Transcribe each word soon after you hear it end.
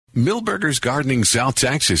Millburgers Gardening South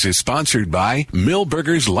Texas is sponsored by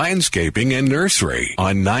Millburgers Landscaping and Nursery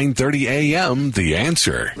on 9:30 a.m. The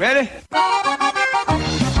Answer. Ready?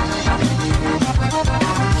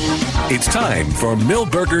 It's time for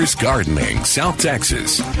Millburgers Gardening South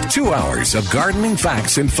Texas. 2 hours of gardening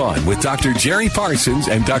facts and fun with Dr. Jerry Parsons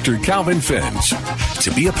and Dr. Calvin Finch.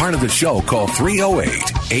 To be a part of the show, call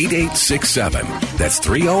 308-8867. That's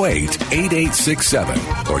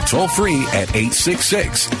 308-8867. Or toll free at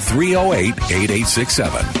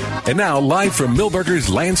 866-308-8867. And now, live from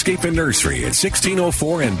Millburgers Landscape and Nursery at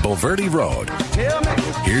 1604 and Bulverde Road.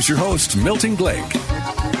 Here's your host, Milton Blake.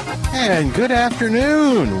 And good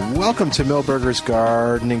afternoon. Welcome to Millburgers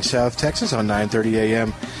Gardening South Texas on 9:30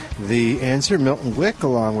 a.m. The Answer. Milton Glick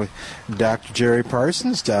along with Dr. Jerry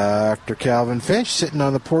Parsons, Dr. Calvin Finch, sitting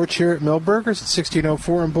on the porch here at Millburgers at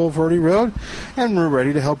 1604 on Bulverde Road. And we're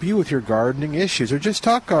ready to help you with your gardening issues or just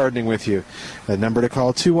talk gardening with you. The number to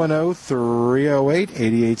call,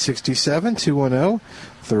 210-308-8867,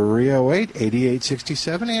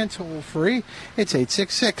 210-308-8867, and toll free, it's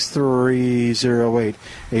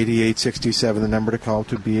 866-308-8867, the number to call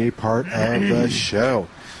to be a part of the show.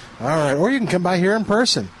 All right, or you can come by here in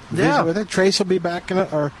person. Visit with it. Trace will be back in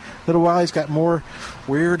a little while. He's got more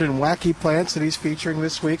weird and wacky plants that he's featuring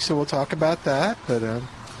this week, so we'll talk about that. But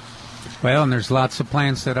well, and there's lots of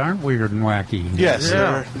plants that aren't weird and wacky. Yes, there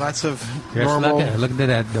are lots of normal. Look at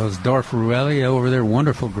that, those Dorferellia over there,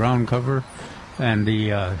 wonderful ground cover. And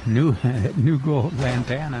the new gold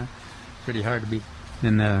lantana, pretty hard to beat.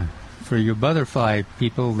 And for your butterfly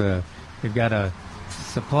people, they've got a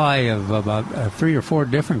supply of about 3 or 4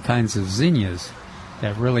 different kinds of zinnias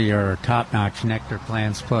that really are top-notch nectar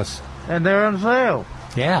plants. Plus, and they're on sale.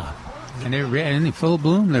 Yeah, and they're in full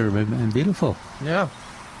bloom. They're beautiful. Yeah.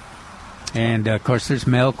 And of course, there's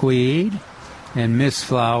milkweed and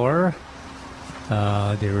mistflower.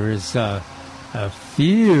 There is. A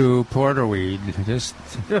few porterweed. Just,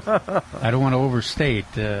 I don't want to overstate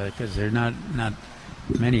because they're not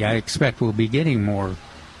many. I expect we'll be getting more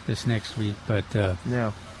this next week. But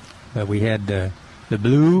but we had the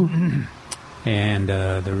blue and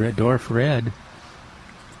the red dwarf red.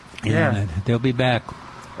 And they'll be back.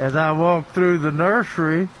 As I walk through the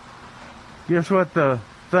nursery, guess what the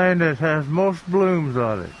thing that has most blooms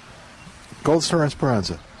on it? Gold Star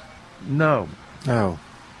Esperanza. No. Oh.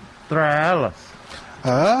 Thryallis.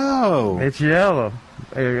 Oh. It's yellow.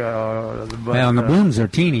 Well, and the blooms are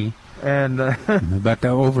teeny. And but the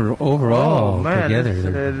overall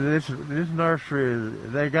together. This nursery,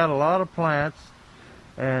 they got a lot of plants.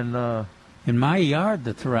 And in my yard,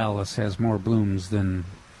 the Thryallis has more blooms than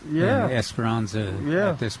Esperanza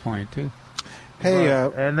at this point, too. Hey,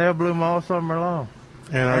 and they'll bloom all summer long.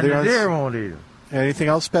 And the deer won't eat them. Anything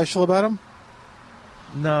else special about them?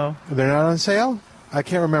 No. They're not on sale? I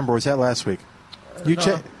can't remember. Was that last week? You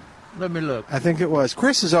check. Let me look. I think it was.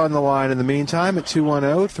 Chris is on the line in the meantime at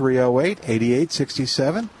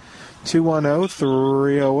 210-308-8867.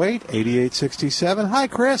 210-308-8867. Hi,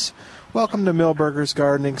 Chris. Welcome to Millburgers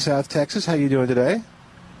Gardening South Texas. How you doing today?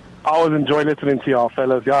 I always enjoy listening to y'all,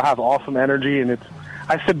 fellas. Y'all have awesome energy, and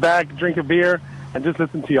I sit back, drink a beer, and just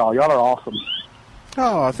listen to y'all. Y'all are awesome.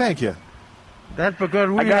 Oh, thank you. That's because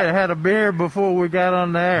we had a beer before we got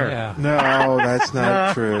on the air. Yeah. No, that's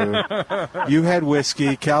not true. You had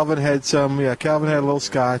whiskey. Calvin had some. Yeah, Calvin had a little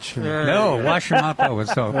scotch. No, wash them up. Oh,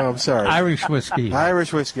 I'm sorry. Irish whiskey.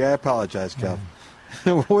 Irish whiskey. I apologize, Calvin.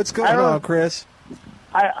 What's going on, Chris?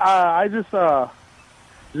 I just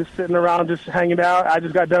sitting around, just hanging out. I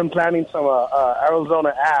just got done planting some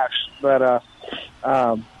Arizona ash, but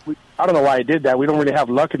I don't know why I did that. We don't really have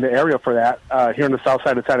luck in the area for that here in the south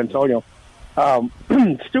side of San Antonio.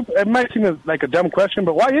 Stupid. It might seem like a dumb question,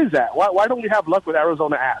 but why is that? Why don't we have luck with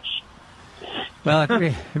Arizona ash? Well,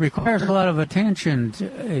 it requires a lot of attention.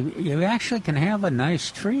 You actually can have a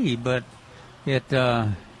nice tree, but you got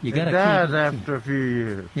to keep after a few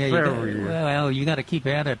years. Yeah, you got to keep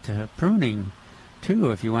at it, pruning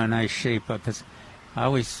too, if you want a nice shape. Because I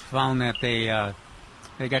always found that they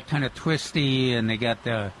got kind of twisty, and they got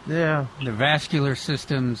the vascular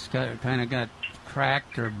systems kind of got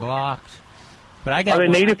cracked or blocked. But I got. Are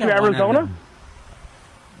they native to Arizona?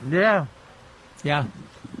 Yeah. Yeah.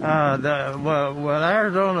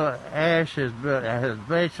 Arizona ash has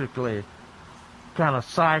basically kind of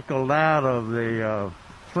cycled out of the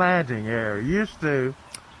planting area. Used to,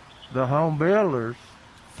 the home builders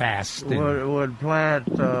would plant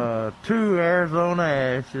 2 Arizona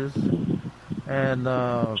ashes and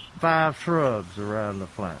 5 shrubs around the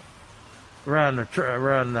plant, around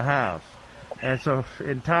the house. And so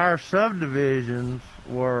entire subdivisions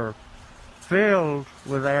were filled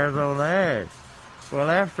with Arizona ash. Well,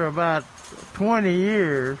 after about 20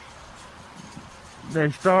 years, they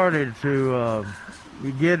started to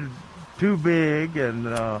get too big and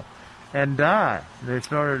die. They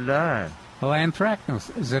started dying. Well,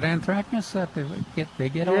 anthracnose. Is it anthracnose that they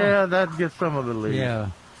get on? Yeah, that gets some of the leaves. Yeah.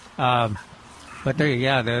 But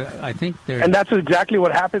I think they're... And that's exactly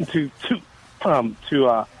what happened to several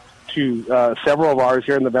of ours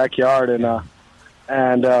here in the backyard.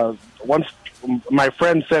 And once my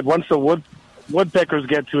friend said once the woodpeckers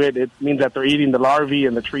get to it, it means that they're eating the larvae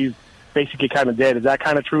and the tree's basically kind of dead. Is that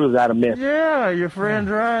kind of true? Or is that a myth? Yeah, your friend's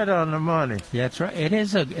right on the money. Yeah, that's right.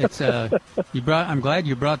 I'm glad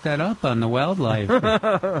you brought that up on the wildlife.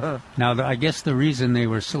 Now, I guess the reason they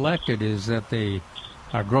were selected is that they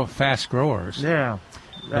are fast growers. Yeah,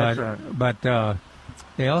 that's right. But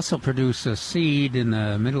they also produce a seed in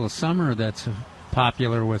the middle of summer that's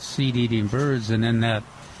popular with seed-eating birds, and then that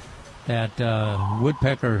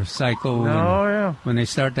woodpecker cycle. When they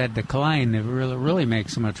start that decline, it really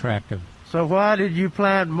makes them attractive. So why did you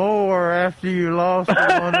plant more after you lost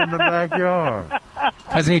the one in the backyard?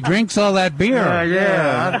 Because he drinks all that beer.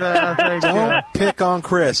 I think Don't pick on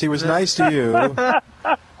Chris. He was nice to you.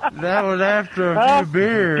 That was after a few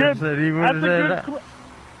beers that he would have said.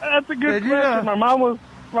 That's a good question. My mom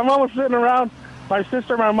was sitting around. My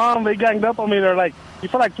sister, my mom, they ganged up on me. They're like, "You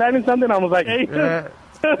feel like planting something?" I was like, "Hey."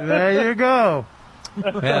 There you go.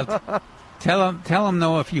 Well, tell them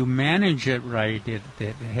though, if you manage it right, it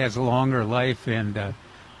has a longer life and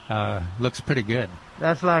looks pretty good.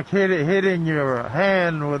 That's like hitting your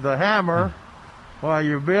hand with a hammer while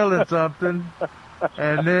you're building something,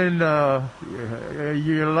 and then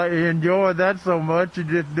you enjoy that so much you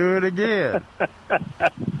just do it again.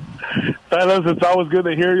 Fellas, it's always good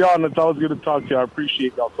to hear y'all, and it's always good to talk to you. I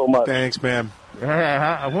appreciate y'all so much. Thanks, man.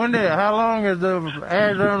 How long has the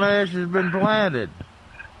Arizona ashes been planted?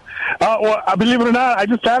 Well, believe it or not, I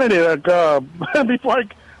just planted it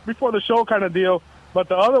before the show kind of deal. But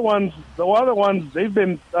the other ones, they've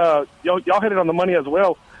been y'all hit it on the money as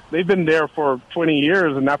well. They've been there for 20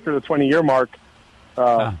 years, and after the 20-year mark,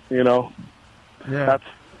 that's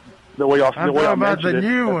the way y'all. I'm talking about the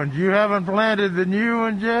new ones. You haven't planted the new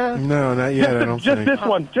ones yet? No, not yet. I don't just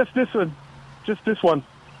think. Just this one.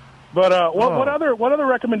 But what other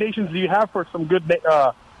recommendations do you have for some good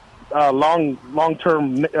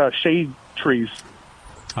long-term shade trees?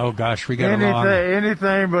 Oh gosh, we got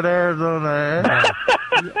anything but Arizona.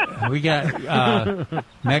 We got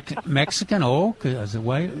Mexican oak as a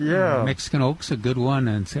white. Yeah, Mexican oak's a good one,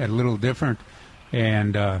 and it's a little different.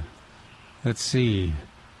 And let's see,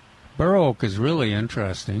 bur oak is really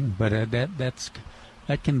interesting, but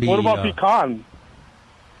that can be. What about pecan?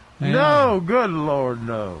 Yeah. No, good Lord,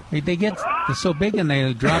 no. They get so big and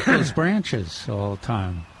they drop those branches all the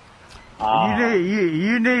time.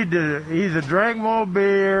 You need to either drink more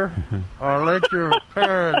beer or let your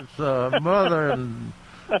parents, mother and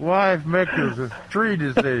wife, make a tree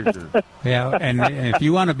decision. Yeah, and if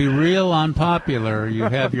you want to be real unpopular, you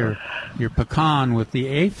have your pecan with the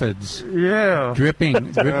aphids. Yeah,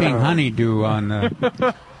 dripping honeydew on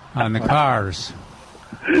the cars.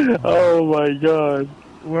 Oh my God.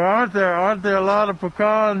 Well, aren't there a lot of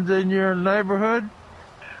pecans in your neighborhood?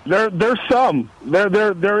 There's some.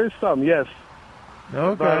 There is some, yes.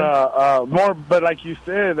 Okay. But more. But like you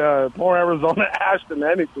said, more Arizona ash than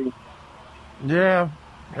anything. Yeah,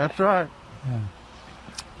 that's right. Yeah.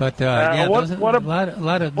 But a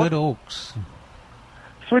lot of good oaks.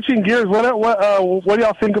 Switching gears, what do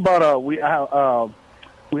y'all think about we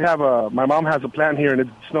have my mom has a plant here and it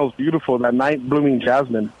smells beautiful. That night blooming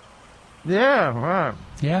jasmine. Yeah, right.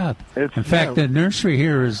 Yeah. In fact, the nursery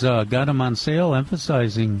here has got them on sale,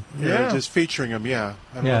 emphasizing. Yeah, just featuring them. Yeah,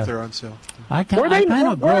 I don't know if they're on sale. I've kind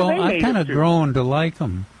of grown to like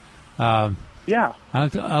them. I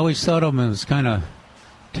always thought of them as kind of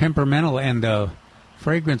temperamental and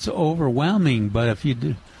fragrance overwhelming. But if you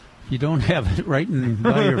don't have it right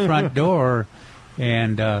by your front door,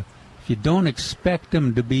 and if you don't expect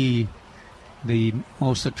them to be the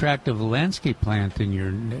most attractive landscape plant in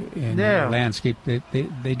your landscape,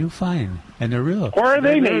 they do fine, and they're real. Where are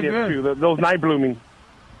they native to? Those night blooming.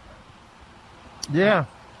 Yeah.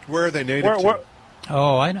 Where are they native to?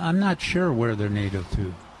 Oh, I'm not sure where they're native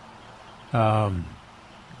to. I'm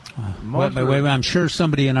sure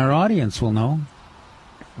somebody in our audience will know.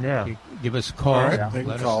 Yeah. Give us a call. All right. They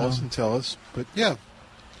can call us and tell us. But yeah.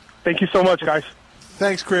 Thank you so much, guys.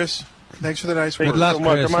 Thanks, Chris. Thanks for the nice words. Good luck,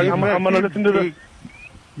 Chris. I'm going to listen to the...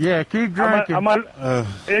 Yeah, keep drinking.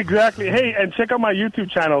 Exactly. Hey, and check out my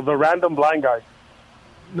YouTube channel, The Random Blind Guy.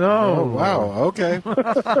 No. Oh, wow. Okay.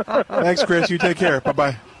 Thanks, Chris. You take care.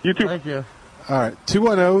 Bye-bye. You too. Thank you. All right,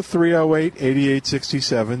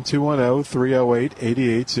 210-308-8867,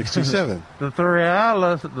 210-308-8867. The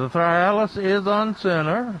Thryallis is on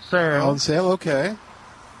sale. On sale, okay.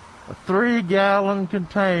 3-gallon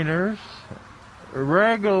containers,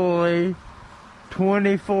 regularly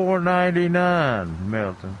 $24.99,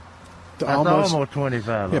 Milton. That's almost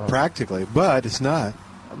 $25. Yeah, practically, but it's not.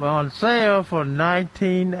 On sale for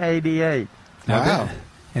 $19.88. Wow.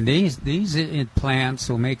 And these plants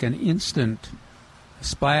will make an instant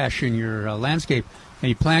splash in your landscape. And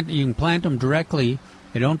you can plant them directly.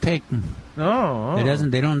 They don't take. No.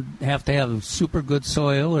 They don't have to have super good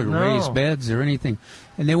soil or raised beds or anything,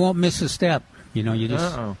 and they won't miss a step. You know, you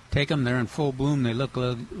just take them. They're in full bloom. They look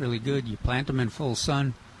really good. You plant them in full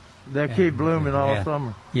sun. They'll keep blooming all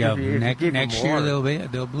summer. Yeah, if you next year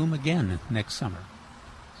they'll bloom again next summer.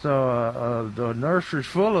 So the nursery's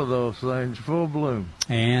full of those things, full bloom.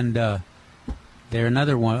 And they're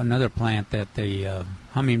another plant that the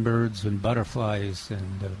hummingbirds and butterflies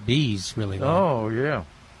and bees really like. Oh yeah.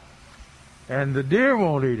 And the deer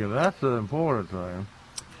won't eat them. That's the important thing.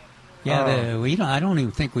 Yeah, I don't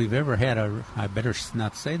even think we've ever had I better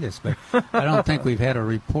not say this, but I don't think we've had a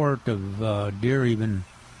report of deer even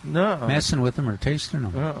messing with them or tasting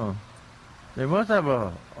them. They must have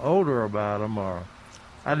a odor about them, or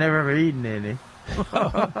I've never ever eaten any.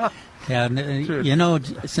 Yeah, you know,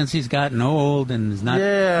 since he's gotten old and is not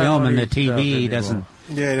filming the TV, he doesn't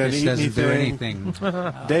do anything.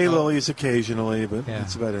 Daylilies occasionally, but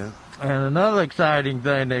that's about it. And another exciting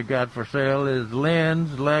thing they got for sale is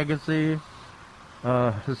Lynn's Legacy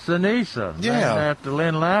Sinisa. Yeah. After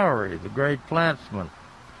Lynn Lowry, the great plantsman.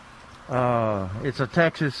 It's a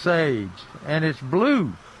Texas sage, and it's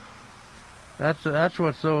blue. That's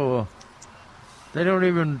what's so. They don't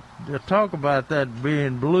even talk about that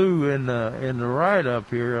being blue in the write-up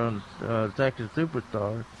here on Texas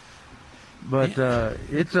Superstar, but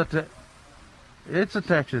it's a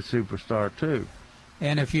Texas Superstar too.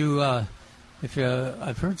 And if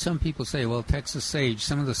I've heard some people say, well, Texas sage,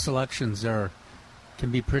 some of the selections can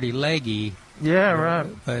be pretty leggy. Yeah, right.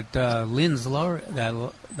 But Lynn's Lowry,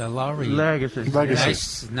 the Lowry Legacy,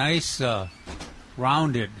 nice,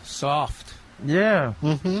 rounded, soft. Yeah.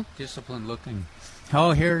 Mm-hmm. Disciplined looking.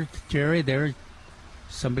 Oh, here, Jerry, there's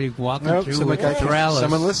somebody walking through with Thryallis.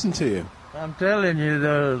 Someone listen to you. I'm telling you,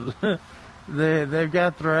 they've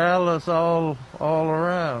got Thryallis all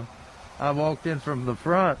around. I walked in from the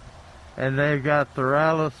front, and they've got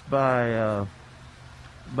Thryallis by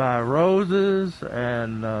roses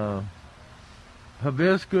and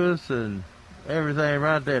hibiscus and everything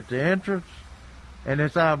right there at the entrance, and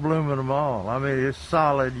it's out blooming them all. I mean, it's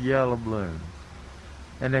solid yellow bloom.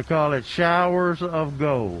 And they call it Showers of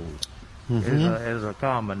Gold, is a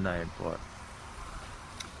common name for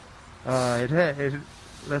it.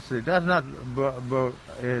 Let's see, that's not,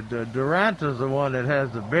 Duranta's the one that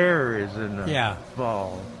has the berries in the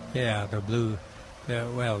fall. Yeah, the blue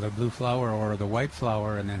flower or the white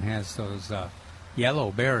flower, and then has those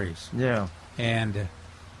yellow berries. Yeah. And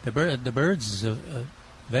the birds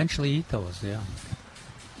eventually eat those, yeah.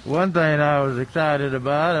 One thing I was excited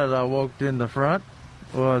about as I walked in the front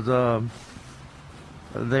was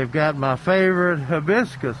they've got my favorite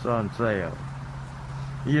hibiscus on sale.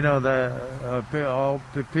 You know, this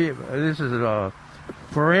is a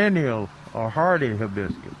perennial or hardy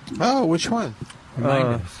hibiscus. Oh, which one?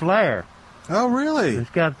 Flair. Oh, really? It's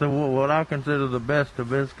got what I consider the best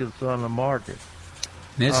hibiscus on the market.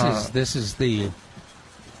 This is the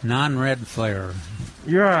non-red flare.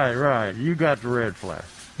 You're right. You got the red flare.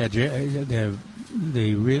 Yeah,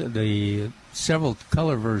 the several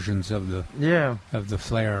color versions of the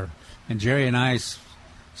flare, and Jerry and I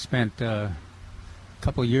spent a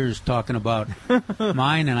couple years talking about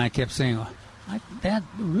mine, and I kept saying, that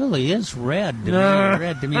really is red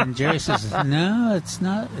to me. And Jerry says, no, it's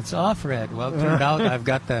not. It's off red. Well, it turned out I've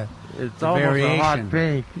got the variation. Almost a hot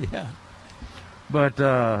pink. Yeah. But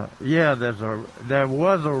there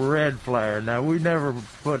was a red flare. Now we never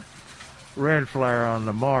put red flare on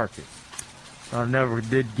the market. I never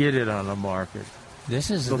did get it on the market.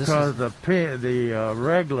 Because the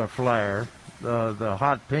regular flare, the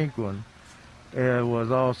hot pink one,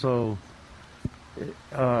 was also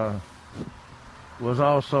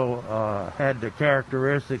had the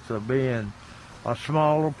characteristics of being a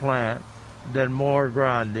smaller plant than More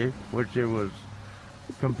Grande, which it was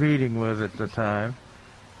competing with at the time,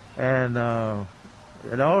 and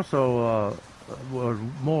it also was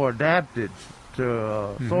more adapted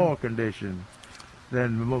to soil conditions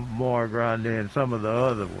than More Grande and some of the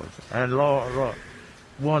other ones. And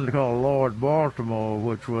one called Lord Baltimore,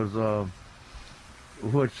 which was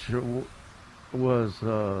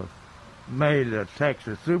made a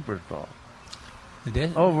Texas superstar. It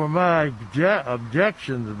did? Over my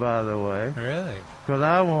objections, by the way, Really? because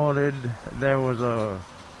I wanted, there was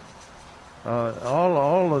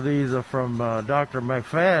all of these are from Dr.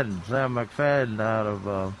 McFadden, Sam McFadden,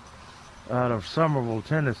 out of Somerville,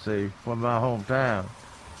 Tennessee, from my hometown,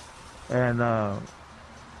 and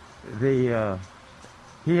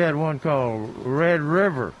he had one called Red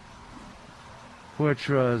River, which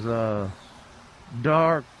was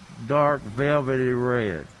dark velvety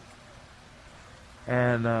red.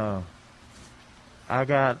 And I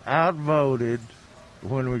got outvoted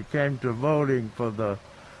when we came to voting for the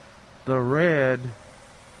red,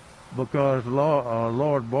 because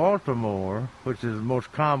Lord Baltimore, which is the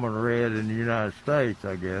most common red in the United States,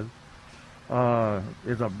 I guess,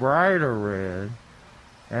 is a brighter red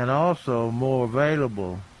and also more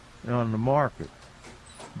available on the market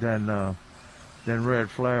than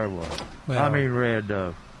Red Flare was. Well, I mean Red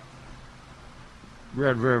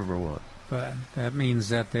River was. But that means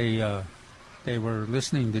that they were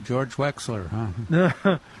listening to George Wexler, huh?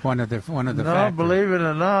 one of the No, factors. believe it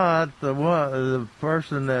or not, the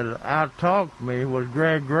person that out-talked me was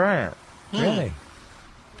Greg Grant. Really?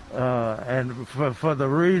 And for the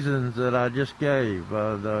reasons that I just gave,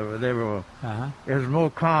 they were it was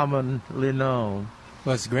more commonly known.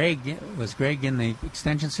 Was Greg in the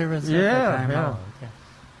extension service? At Yeah, that time? yeah. Oh, okay.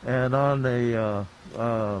 And on the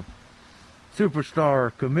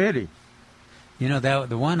Superstar committee. You know,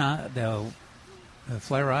 the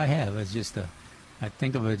flare I have is just I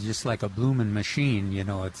think of it just like a blooming machine. You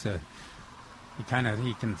know, it's it's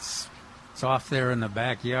off there in the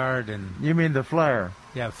backyard and. You mean the flare?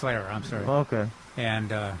 Yeah, flare. I'm sorry. Okay.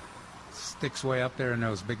 And sticks way up there in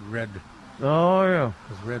those big red. Oh yeah.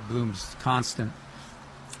 Those red blooms, constant.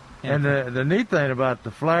 And the neat thing about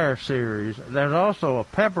the flare series, there's also a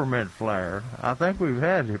peppermint flare. I think we've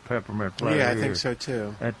had a peppermint flare. Yeah, I here think so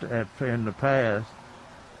too. In the past,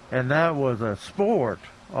 and that was a sport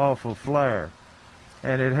off of flare,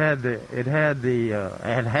 and it has the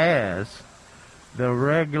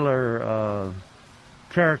regular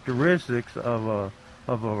characteristics of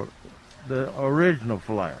the original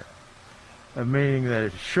flare, meaning that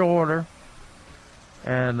it's shorter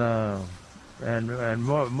and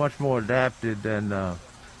much more adapted than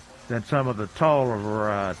some of the taller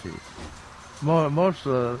varieties. Most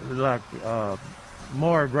like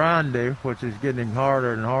More Grande, which is getting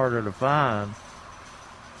harder and harder to find.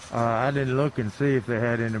 I didn't look and see if they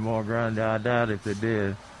had any More Grande. I doubt if they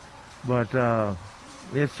did, but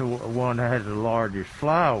it's the one that has the largest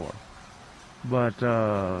flower. But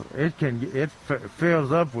it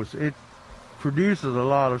fills up with, it produces a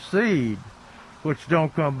lot of seed, which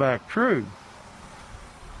don't come back true.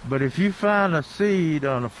 But if you find a seed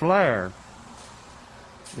on a flare,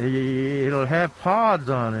 it'll have pods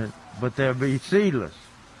on it, but they'll be seedless.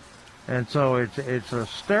 And so it's a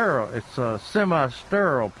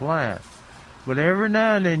semi-sterile plant. But every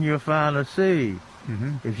now and then you'll find a seed.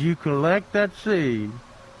 Mm-hmm. If you collect that seed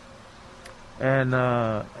and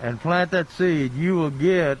plant that seed, you will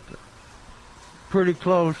get pretty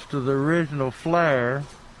close to the original flare,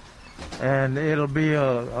 and it'll be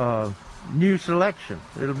a new selection.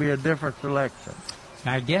 It'll be a different selection.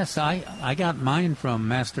 I guess I got mine from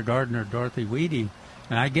Master Gardener Dorothy Weedy,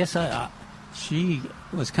 and I guess she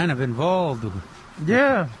was kind of involved with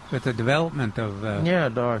the development of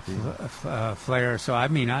Dorothy flare. So I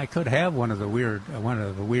mean, I could have one of the weird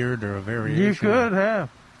or a variation. You could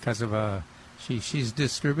have, because of she's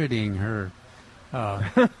distributing her.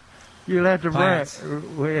 You'll have to plants.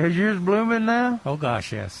 bring. Is yours blooming now? Oh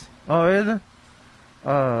gosh, yes. Oh, is it?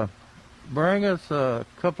 Bring us a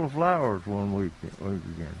couple of flowers one week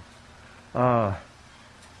again. Like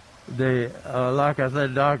I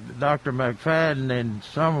said, Dr. McFadden in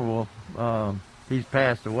Somerville, he's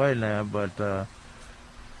passed away now, but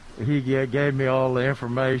he gave me all the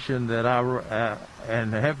information that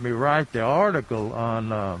and helped me write the article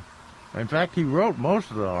on. In fact, he wrote most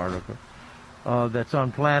of the article that's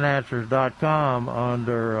on plantanswers.com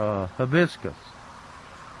under hibiscus,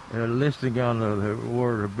 listing on the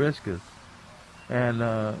word hibiscus. And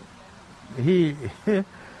he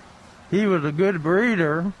was a good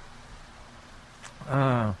breeder,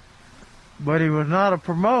 but he was not a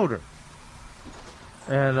promoter.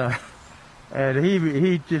 And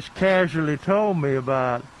he just casually told me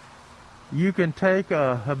about, you can take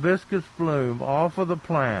a hibiscus bloom off of the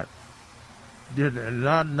plant,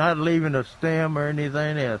 not leaving a stem or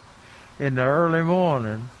anything else, in the early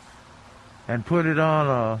morning, and put it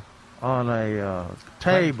on a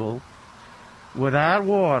table without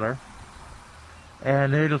water,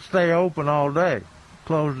 and it'll stay open all day,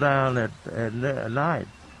 closed down at night.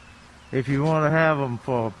 if you want to have them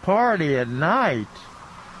for a party at night,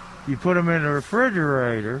 you put them in the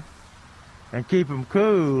refrigerator and keep them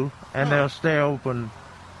cool, and they'll stay open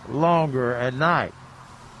longer at night.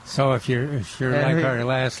 So if you're like our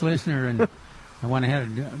last listener and want to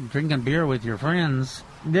have drinking beer with your friends,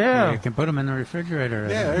 yeah, you can put them in the refrigerator.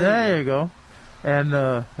 Yeah, there you go. And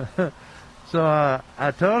so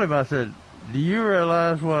I told him, I said, do you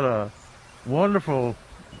realize what a wonderful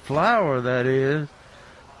flower that is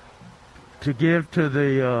to give to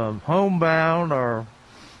the homebound or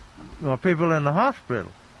people in the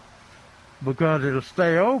hospital? Because it'll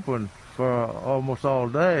stay open for almost all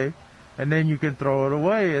day, and then you can throw it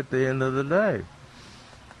away at the end of the day.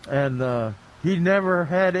 And he never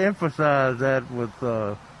had emphasized that with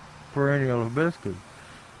perennial hibiscus.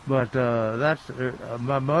 But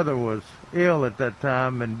my mother was ill at that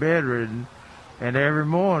time and bedridden, and every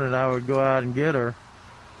morning I would go out and get her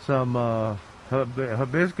some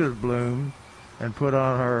hibiscus blooms and put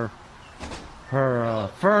on her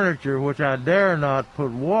furniture, which I dare not put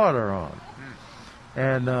water on.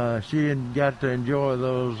 And she got to enjoy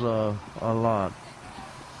those a lot.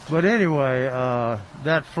 But anyway,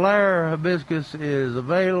 that flare hibiscus is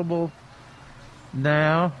available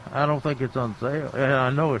now. I don't think it's on sale. And I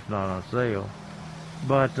know it's not on sale.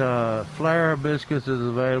 But flare hibiscus is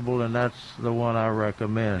available, and that's the one I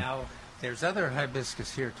recommend. Now, there's other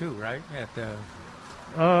hibiscus here too, right? At the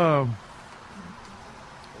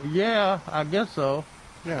yeah, I guess so.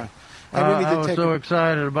 Yeah. I was so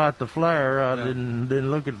excited about the flare, I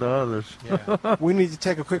didn't look at the others. Yeah. We need to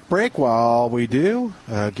take a quick break. While we do,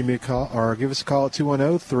 give me a call or give us a call at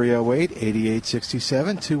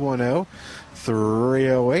 210-308-8867.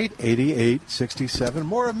 210-308-8867.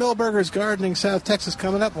 More of Milberger's Gardening South Texas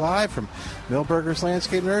coming up live from Milberger's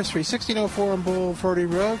Landscape Nursery, 1604 on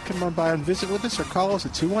Boulevardy Road. Come on by and visit with us or call us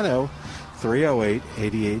at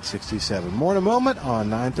 210-308-8867. More in a moment on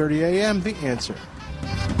 9:30 a.m. The Answer.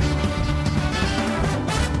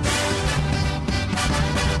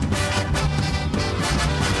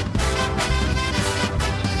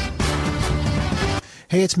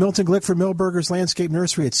 Hey, it's Milton Glick for Milberger's Landscape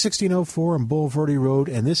Nursery at 1604 on Boulevardy Road,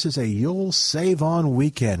 and this is a You'll Save On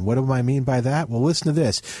weekend. What do I mean by that? Well, listen to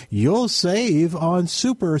this. You'll save on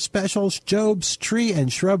super specials, Job's tree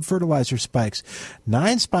and shrub fertilizer spikes.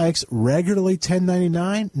 9 spikes, regularly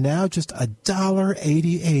 $10.99, now just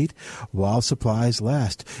 $1.88 while supplies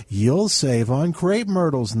last. You'll save on crepe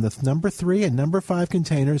myrtles in the number 3 and number 5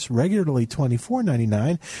 containers, regularly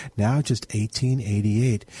 $24.99, now just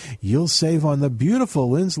 $18.88. You'll save on the beautiful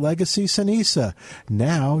Lynn's Legacy Sinisa,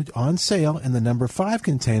 now on sale in the number 5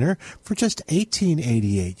 container for just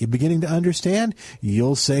 $18.88. You beginning to understand?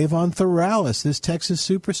 You'll save on Theralis. This Texas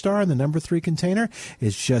superstar in the number 3 container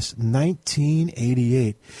is just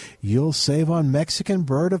 $19.88. You'll save on Mexican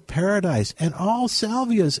Bird of Paradise, and all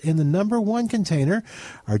salvias in the number 1 container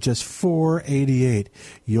are just $4.88.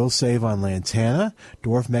 You'll save on lantana,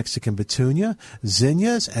 dwarf Mexican petunia,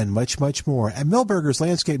 zinnias, and much, much more at Milberger's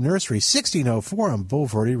Landscape Nursery, 1604 on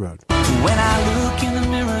Boulevardy Road. When I look in the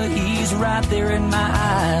mirror, he's right there in my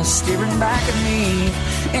eyes, staring back at me.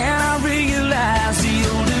 And I realize the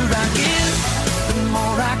older I get, the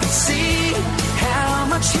more I can see how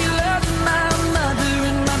much he loved my mother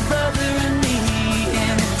and my brother and me.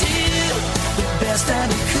 And he did the best that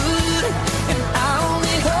he could. And I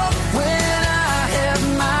only hope when I have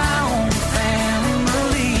my own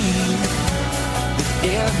family that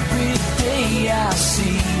every day I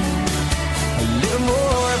see a little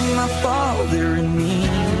more of my father and me.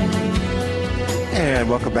 And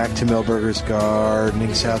welcome back to Milberger's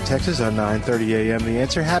Gardening South Texas on 9:30 a.m. The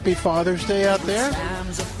Answer. Happy Father's Day out there.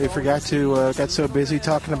 We forgot to, got so busy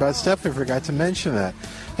talking about stuff, we forgot to mention that.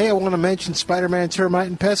 Hey, I want to mention Spider-Man Termite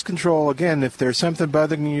and Pest Control. Again, if there's something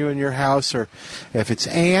bothering you in your house, or if it's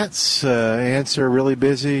ants, ants are really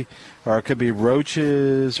busy, or it could be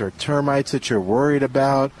roaches or termites that you're worried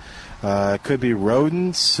about. It could be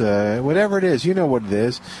rodents, whatever it is. You know what it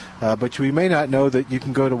is. But we may not know that you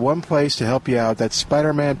can go to one place to help you out. That's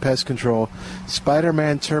Spider-Man Pest Control,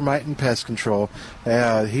 Spider-Man Termite and Pest Control.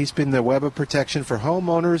 He's been the web of protection for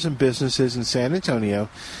homeowners and businesses in San Antonio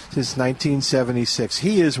since 1976.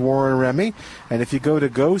 He is Warren Remy. And if you go to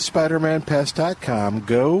GoSpidermanPest.com,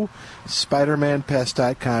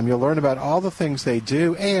 GoSpidermanPest.com, you'll learn about all the things they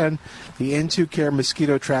do and the N2 Care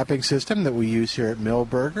mosquito trapping system that we use here at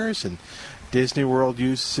Milberger's, and Disney World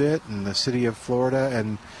uses it, and the city of Florida.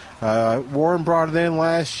 And Warren brought it in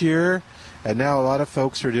last year, and now a lot of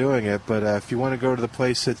folks are doing it. But if you want to go to the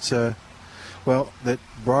place that's, that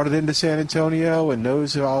brought it into San Antonio and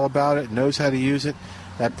knows all about it, knows how to use it,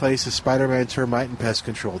 that place is Spider-Man Termite and Pest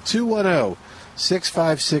Control.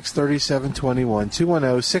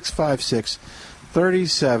 656-3721.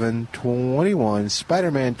 210-656-3721.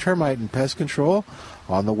 Spider-Man Termite and Pest Control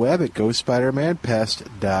on the web at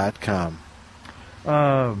GoSpidermanPest.com.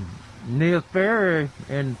 Neil Sperry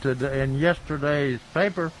in yesterday's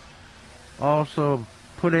paper also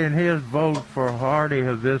put in his vote for hardy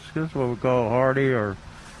hibiscus, what we call hardy or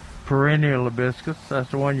perennial hibiscus. That's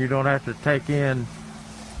the one you don't have to take in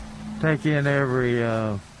every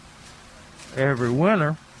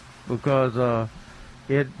winter, because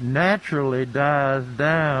it naturally dies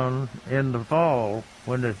down in the fall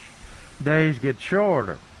when the days get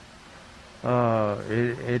shorter.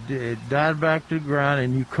 It dies back to the ground,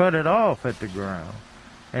 and you cut it off at the ground,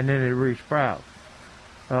 and then it resprouts.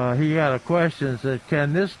 He had a question that said,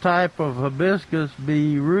 can this type of hibiscus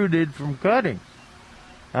be rooted from cuttings?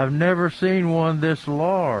 I've never seen one this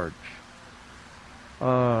large.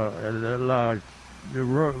 Like the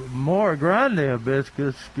more grande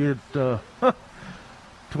hibiscus get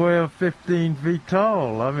 12, 15 feet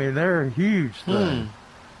tall. I mean, they're a huge thing.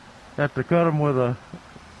 Have to cut them with a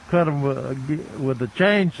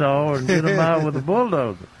chainsaw and get them out with a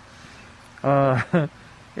bulldozer.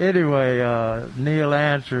 Anyway, Neil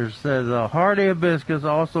answers, says hardy hibiscus,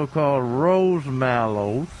 also called rose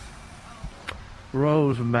mallows.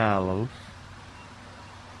 Rose mallows.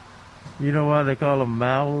 You know why they call them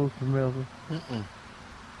mallows, Milton?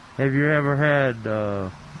 Have you ever had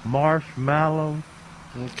marshmallows?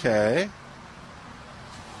 Okay.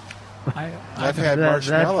 I've had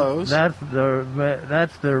marshmallows. That's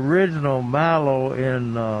the original mallow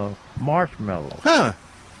in marshmallow. Huh.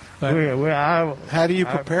 How do you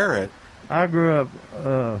prepare it? I grew up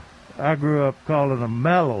calling them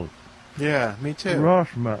mallows. Yeah, me too.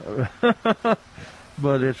 Marshmallow.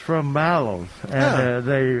 But it's from mallows, and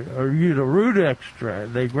they use a root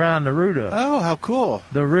extract. They grind the root up. Oh, how cool!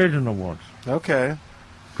 The original ones. Okay.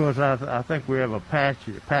 Of course, I think we have a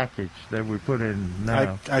package that we put in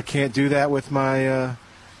now. I can't do that with my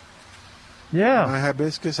my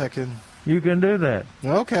hibiscus. You can do that.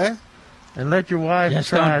 Okay. And let your wife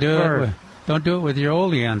try it first. Don't do it with your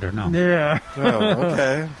oleander, no. Yeah. Oh,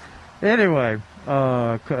 okay. Anyway,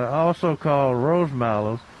 also called rose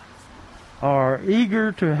mallows, are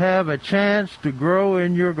eager to have a chance to grow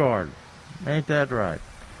in your garden. Ain't that right?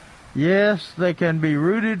 Yes, they can be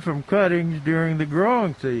rooted from cuttings during the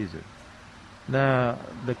growing season. Now,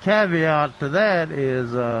 the caveat to that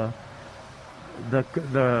is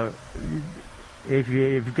if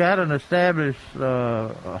you've got an established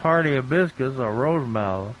hardy hibiscus or rose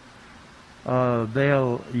mallow,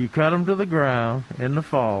 you cut them to the ground in the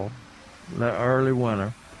fall, the early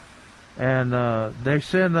winter, and they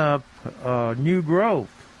send up new growth,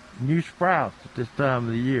 new sprouts at this time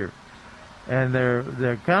of the year, and they're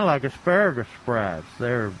kind of like asparagus sprouts.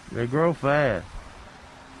 They grow fast.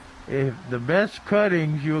 If the best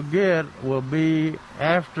cuttings you'll get will be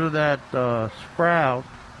after that sprout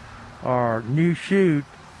or new shoot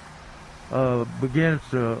begins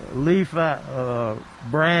to leaf out,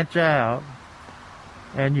 branch out,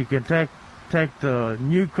 and you can take the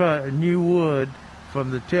new wood from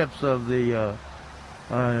the tips of the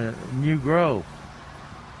new growth,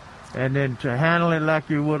 and then to handle it like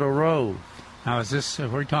you would a rose. Now, is this? Are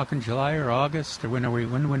we talking July or August, or when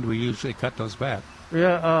do we usually cut those back?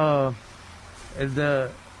 Yeah,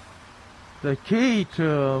 the key to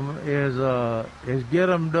them is get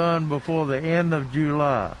them done before the end of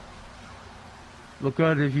July,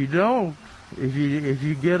 because if you don't, if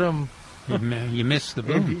you get them, you miss the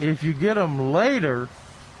boom. If you get them later,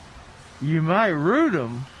 you might root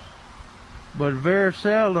them, but very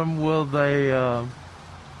seldom will they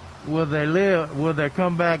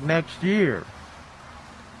come back next year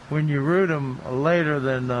when you root them later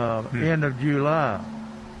than end of July,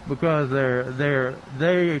 because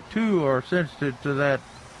they too are sensitive to that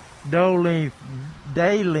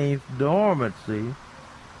day length dormancy,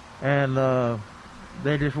 and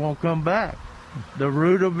they just won't come back. The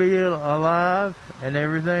root will be alive and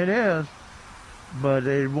everything is, but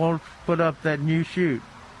it won't put up that new shoot.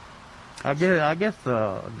 I guess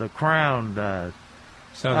the crown dies.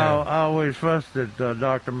 So I always fussed at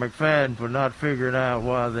Dr. McFadden for not figuring out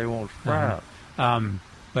why they won't sprout.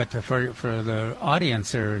 But for the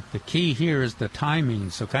audience, the key here is the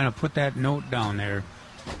timing. So kind of put that note down there.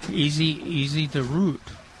 Easy to root,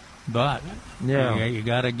 but you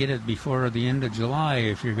got to get it before the end of July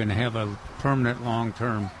if you're going to have a permanent,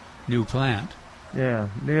 long-term new plant. Yeah,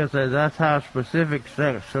 Neil says that's how specific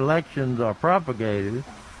selections are propagated.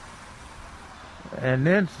 And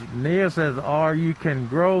then Neil says, or you can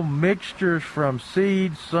grow mixtures from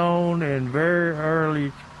seeds sown in very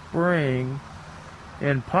early spring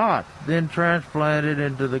in pots, then transplanted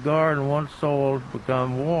into the garden once soils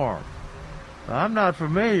become warm. I'm not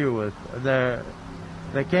familiar with that.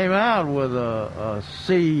 They came out with a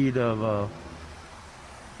seed of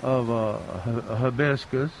a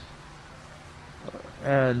hibiscus,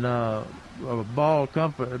 and a Ball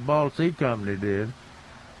Seed Company did,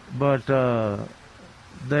 but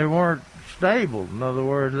they weren't stable. In other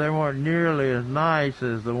words, they weren't nearly as nice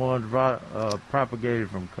as the ones propagated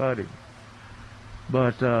from cutting.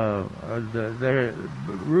 But they're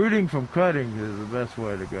rooting from cuttings is the best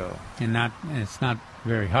way to go. And it's not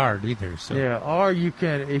very hard either. So yeah, or you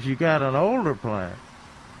can, if you got an older plant,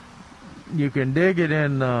 you can dig it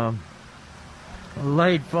in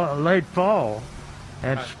late fall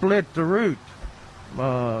and split the root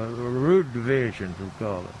divisions, we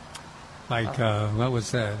call it. Like what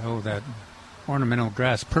was that? Oh, that ornamental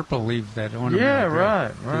grass, purple leaf. That ornamental. Yeah,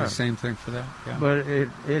 grass. right. Do the same thing for that. Yeah. But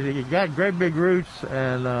it got great big roots,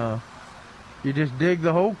 and you just dig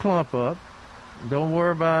the whole clump up. Don't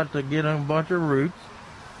worry about getting a bunch of roots,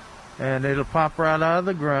 and it'll pop right out of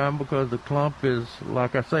the ground because the clump is,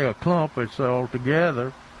 like I say, a clump. It's all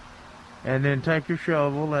together, and then take your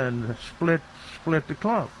shovel and split the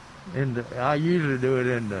clump. I usually do it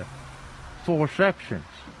into 4 sections,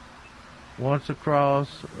 once across,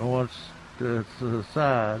 once to the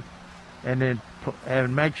side, and then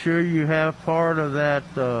make sure you have part of that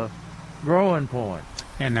growing point.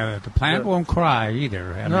 And the plant won't cry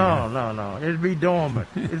either. No. It'll be dormant.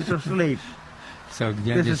 It's asleep. So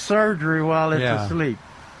this is surgery while it's asleep.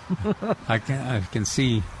 I can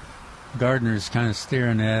see gardeners kind of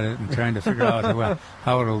staring at it and trying to figure out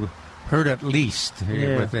how it'll hurt at least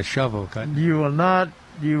with the shovel cut. You will not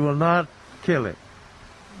kill it.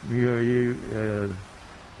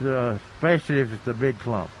 Especially if it's a big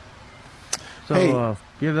clump. So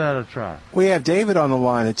give that a try. We have David on the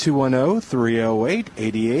line at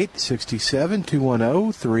 210-308-8867,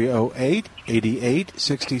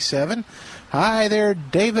 210-308-8867. Hi there,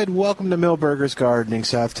 David. Welcome to Milberger's Gardening,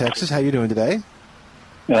 South Texas. How you doing today?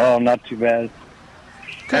 Oh, not too bad.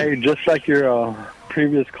 Good. Hey, just like your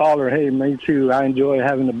previous caller, hey, me too. I enjoy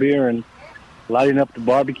having a beer and lighting up the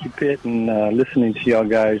barbecue pit and listening to y'all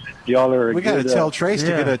guys. Y'all are. We got to tell Trace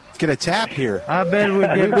to get a tap here. I bet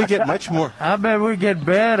we get much more. I bet we get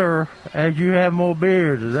better as you have more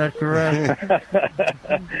beers. Is that correct?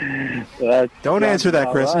 Don't answer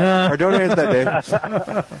that, Chris, or don't answer that, Dave.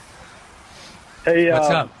 Hey, what's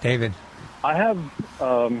up, David? I have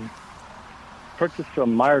purchased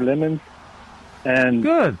some Meyer lemons, and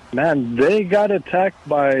good man, they got attacked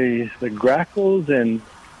by the grackles and.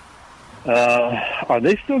 Are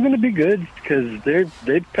they still going to be good? Because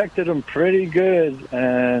they pecked at them pretty good,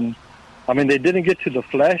 and I mean they didn't get to the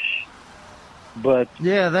flesh, but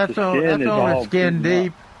that's only skin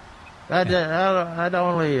deep. That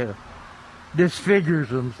only disfigures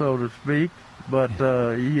them, so to speak. But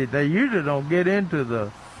they usually don't get into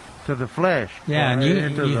the flesh. Yeah,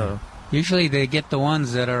 and usually they get the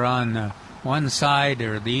ones that are on one side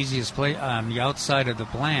or the easiest place on the outside of the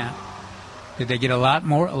plant. Did they get a lot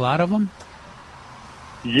of them?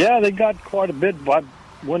 Yeah, they got quite a bit. But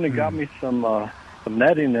when they got me some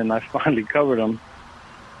netting, and I finally covered them,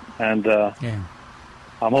 and I'm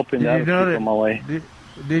hoping that'll keep them my way.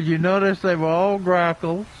 Did you notice they were all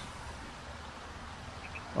grackles?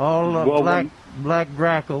 All black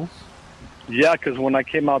grackles. Yeah, because when I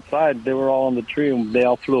came outside, they were all on the tree, and they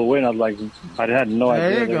all flew away, and I was like, I had no idea.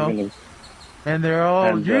 There you go. And they're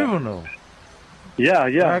all juvenile. Yeah,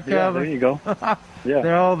 there you go. Yeah.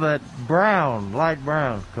 They're all that light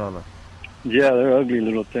brown color. Yeah, they're ugly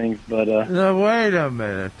little things, but... No, wait a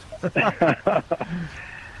minute.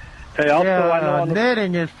 Hey, also, I know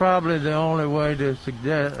netting is probably the only way to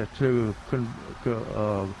suggest do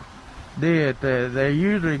it. They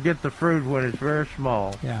usually get the fruit when it's very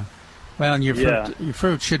small. Yeah. Well, and your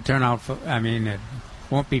fruit should turn out, it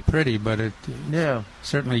won't be pretty, but it's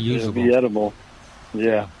certainly usable. It'll be edible.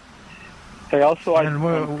 Yeah. Hey, also, I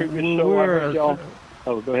heard y'all...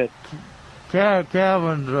 Oh, go ahead.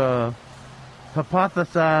 Calvin's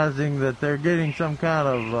hypothesizing that they're getting some kind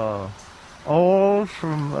of oils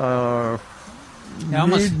from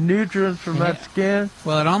nutrients from that skin.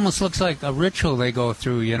 Well, it almost looks like a ritual they go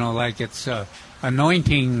through, like it's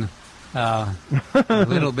anointing a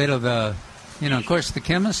little bit of the... of course, the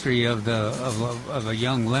chemistry of a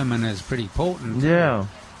young lemon is pretty potent. Yeah.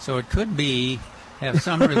 So it could have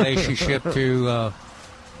some relationship to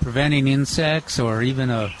preventing insects or even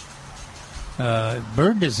a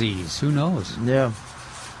bird disease. Who knows? Yeah.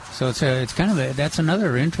 So it's kind of that's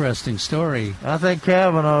another interesting story. I think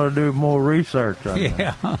Calvin ought to do more research on that.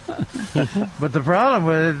 Yeah. But the problem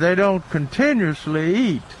with it, they don't continuously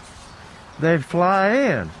eat. They fly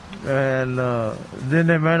in, and then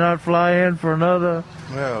they may not fly in for another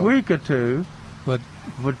week or two, but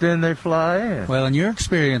then they fly in. Well, in your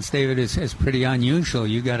experience, David, is pretty unusual.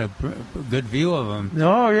 You got a good view of them.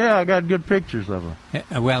 Oh, yeah, I got good pictures of them.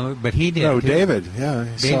 Well, but he did. No, too. David, yeah.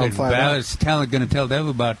 He saw him David, fly but by. I was going to tell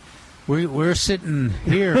David about, we're sitting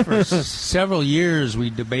here for several years. We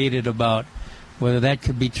debated about whether that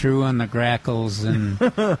could be true on the grackles, and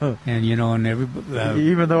and everybody.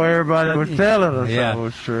 Even though everybody was telling us yeah. that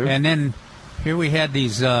was true. And then here we had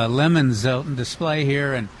these lemons out in display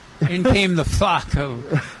here, and in came the flock of.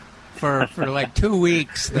 For like 2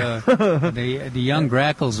 weeks, the young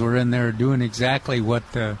grackles were in there doing exactly what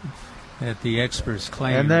the experts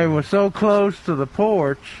claimed. And they were so close to the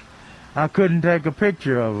porch, I couldn't take a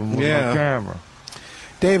picture of them with my camera.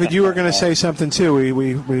 David, you were going to say something too.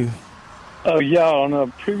 We. Oh yeah, on a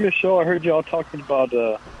previous show, I heard y'all talking about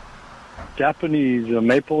Japanese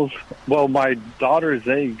maples. Well, my daughters,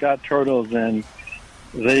 they got turtles and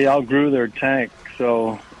they outgrew their tank,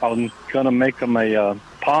 so I'm gonna make them a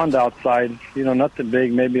pond outside. Nothing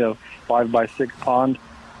big, maybe a 5x6 pond,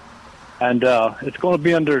 and it's going to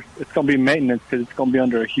be maintenance because it's going to be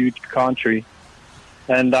under a huge pecan tree.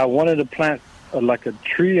 And I wanted to plant like a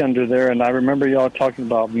tree under there, and I remember y'all talking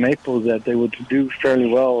about maples that they would do fairly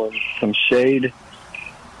well in some shade.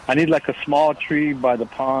 I need like a small tree by the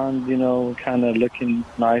pond, kind of looking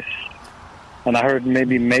nice. And I heard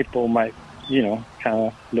maybe maple might, kind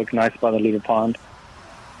of look nice by the little pond.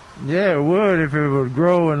 Yeah, it would if it would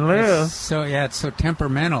grow and live. It's so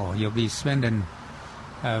temperamental. You'll be spending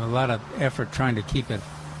a lot of effort trying to keep it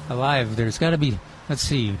alive. There's got to be, let's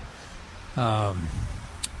see,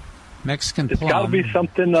 Mexican plum. It's got to be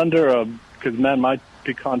something under because man, my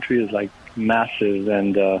pecan tree is like massive,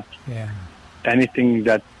 and anything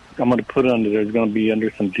that I'm going to put under there is going to be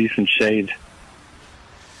under some decent shade.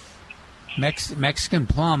 Mexican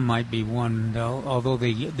plum might be one, though, although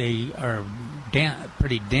they are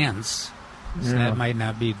pretty dense, so that might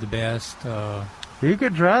not be the best. You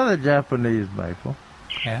could try the Japanese maple.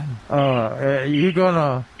 Yeah.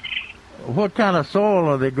 What kind of soil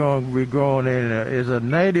are they going to be growing in? Is it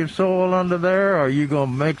native soil under there, or are you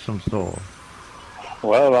going to make some soil?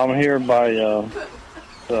 Well, I'm here by,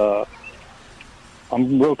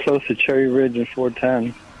 I'm real close to Cherry Ridge and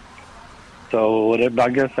 410. So I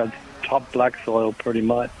guess that's top black soil pretty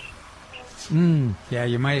much. Yeah,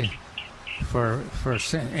 you might, for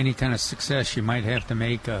any kind of success, you might have to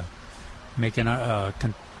make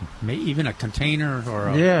even a container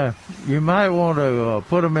or you might want to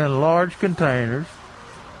put them in large containers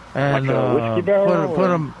and like a whiskey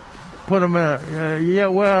barrel put them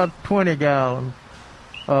in 20 gallons.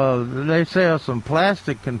 They sell some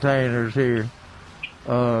plastic containers here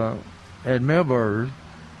at Milberger's,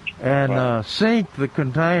 and sink the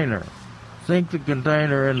container in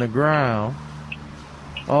the ground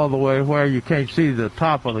all the way where you can't see the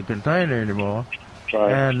top of the container anymore.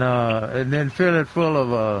 Right. And then fill it full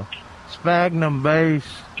of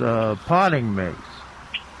sphagnum-based potting mix.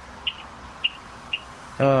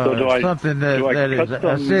 Something that is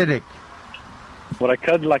acidic. Would I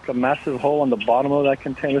cut like a massive hole on the bottom of that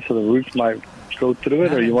container so the roots might go through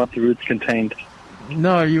it, or you want the roots contained?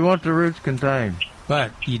 No, you want the roots contained.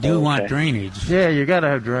 But you do want drainage. Yeah, you got to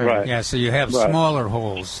have drainage. Right. Yeah, so you have smaller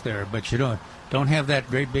holes there, but you don't have that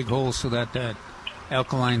great big hole so that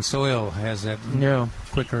alkaline soil has that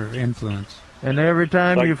quicker influence. And every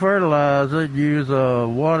time you fertilize it, use a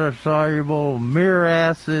water-soluble mirror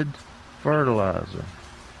acid fertilizer.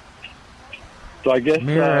 So I guess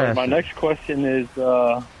my next question is,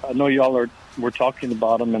 I know y'all were talking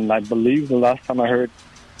about them, and I believe the last time I heard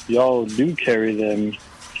y'all do carry them.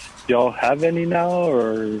 Y'all have any now,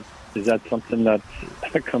 or is that something that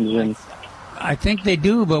comes in? I think they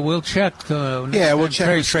do, but we'll check. We'll check with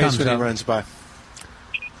Trace when he runs by.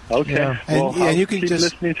 Okay. Yeah. Well, and you can keep just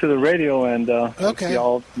listening to the radio, and if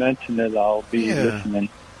y'all mention it, I'll be listening.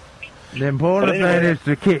 The important thing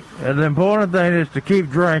is to keep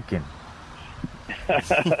drinking.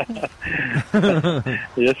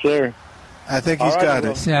 Yes, sir. I think he's got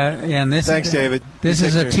it. And Thanks, David. This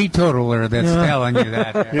is a teetotaler that's telling you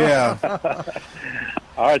that. Yeah.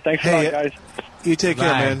 All right. Thanks a lot, guys. You take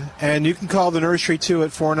care, man. And you can call the nursery, too, at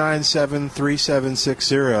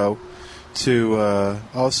 497-3760 to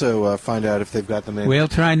also find out if they've got them in. We'll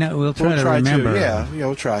try to remember. Too. Yeah,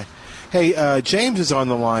 we'll try. Hey, James is on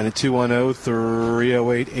the line at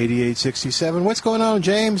 210-308-8867. What's going on,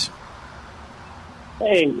 James?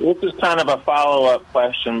 Hey, this is kind of a follow-up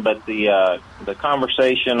question, but the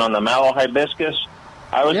conversation on the mallow hibiscus,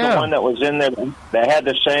 I was the one that was in there that had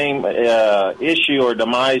the same issue or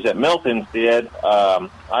demise that Milton's did.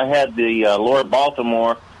 I had the Lord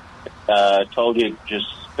Baltimore, told you just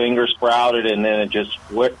finger sprouted and then it just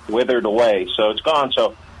withered away. So it's gone.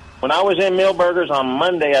 So when I was in Millburgers on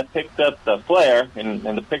Monday, I picked up the flare, and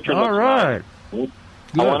the picture looks right. Nice.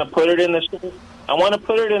 I want to put it in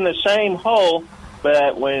the same hole.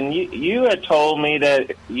 But when you had told me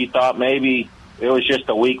that you thought maybe it was just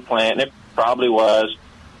a weak plant, and it probably was,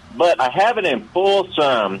 but I have it in full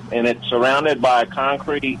sun, and it's surrounded by a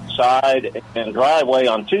concrete side and driveway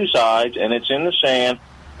on two sides, and it's in the sand,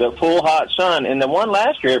 the full hot sun. And the one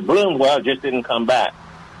last year, it bloomed well, it just didn't come back.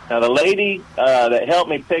 Now, the lady that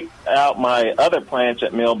helped me pick out my other plants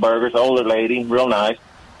at Millburgers, older lady, real nice,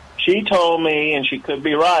 she told me, and she could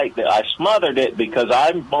be right, that I smothered it because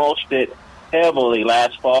I mulched it heavily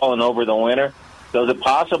last fall and over the winter. So is it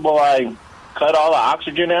possible I cut all the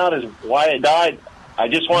oxygen out? Is why it died? I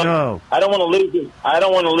just want. No. I don't want to lose this. I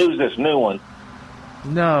don't want to lose this new one.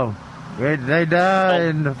 No, they die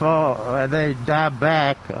in the fall. They die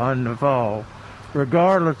back on the fall,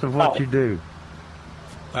 regardless of what you do.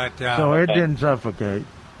 But so it didn't suffocate.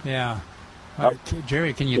 Yeah,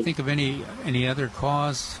 Jerry, can you think of any other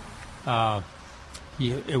cause?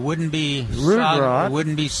 It wouldn't be it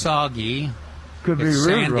wouldn't be soggy. Could be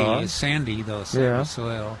sandy. root rot. It's sandy though, sandy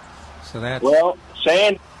soil. So that's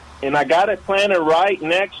sand. And I got it planted right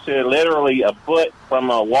next to literally a foot from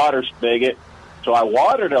a water spigot. So I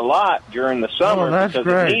watered a lot during the summer because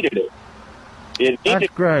it needed it. That's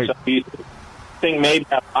great. So you think maybe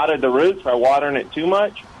I potted the roots by watering it too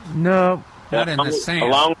much? No. Not in the sand.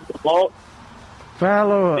 Along with the vault?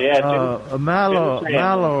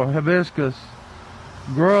 Mallow hibiscus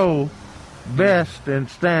grow best in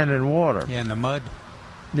standing water. Yeah, in the mud.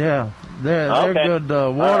 Yeah, they're good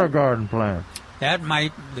water garden plants. That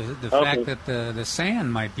might the fact that the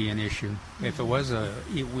sand might be an issue if it was a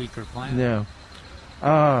weaker plant. Yeah,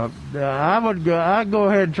 I'd go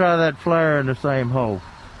ahead and try that flare in the same hole.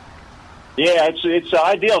 Yeah, it's the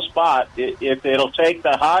ideal spot if it'll take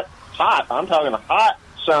the hot. I'm talking hot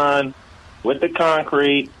sun with the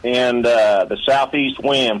concrete and the southeast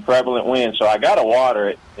wind, prevalent wind. So I got to water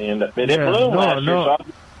it, and it bloomed last year.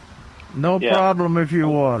 No problem if you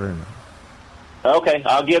water it. Okay,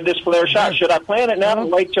 I'll give this flare a shot. Should I plant it now or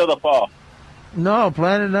wait till the fall? No,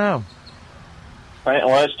 plant it now.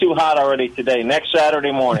 Well, it's too hot already today. Next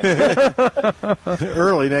Saturday morning.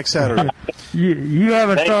 Early next Saturday. You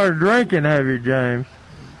haven't started drinking, have you, James?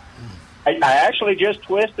 I actually just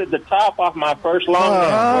twisted the top off my first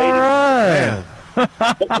long neck.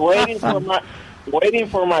 Waiting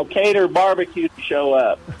for my cater barbecue to show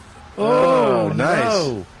up. Oh, nice.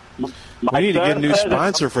 No. We need to get a new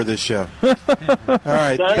sponsor for this show. All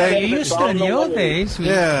right. Used to in the old days.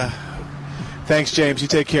 Yeah. Thanks, James. You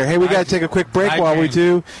take care. Hey, we got to take a quick break. While we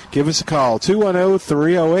do, give us a call.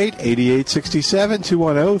 210-308-8867.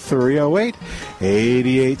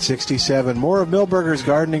 210-308-8867. More of Millburgers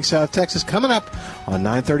Gardening South Texas coming up on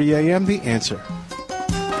 9:30 a.m. The Answer.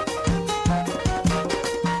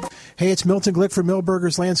 Hey, it's Milton Glick from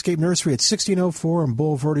Millburgers Landscape Nursery at 1604 on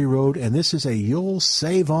Boulevardy Road, and this is a You'll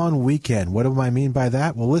Save On weekend. What do I mean by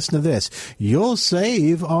that? Well, listen to this. You'll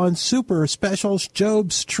save on super specials,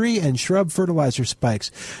 Job's tree and shrub fertilizer spikes.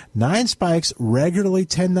 9 spikes, regularly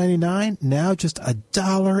 $10.99, now just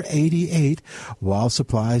 $1.88 while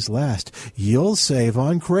supplies last. You'll save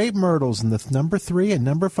on crepe myrtles in the number 3 and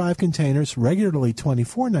number 5 containers, regularly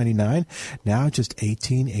 $24.99, now just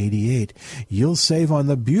 $18.88. You'll save on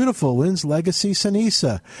the beautiful Lynn's Legacy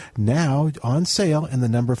Sinisa, now on sale in the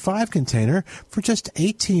number 5 container for just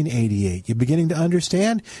 $18.88. You're beginning to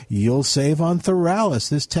understand? You'll save on Theralis.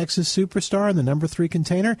 This Texas superstar in the number 3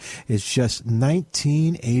 container is just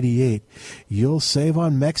 $19.88. You'll save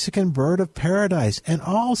on Mexican Bird of Paradise, and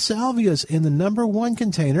all salvias in the number 1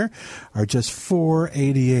 container are just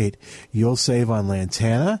 $4.88. You'll save on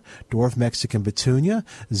lantana, dwarf Mexican petunia,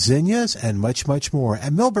 zinnias, and much, much more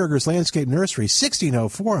at Millburgers Landscape Nursery,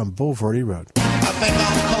 1604 on Boulevardy Road. I think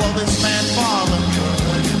I'll color this man father.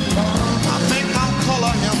 I think I'll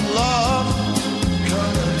color him love.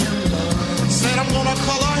 Said I'm gonna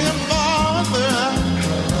color him father.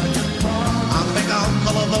 I think I'll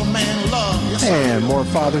color the man love. Yes, and more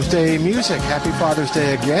Father's Day music. Happy Father's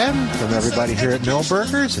Day again from everybody here at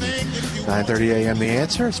Millburgers. And 9:30 a.m. The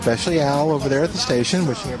Answer, especially Al over there at the station,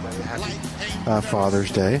 wishing everybody a happy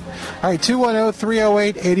Father's Day. All right,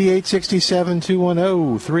 210-308-8867,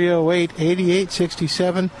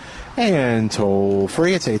 210-308-8867. And toll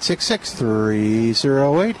free, it's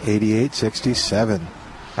 866-308-8867.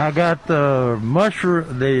 I got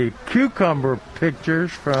the cucumber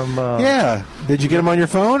pictures from... yeah. Did you get them on your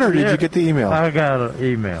phone, or did you get the email? I got an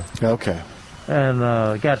email. Okay. And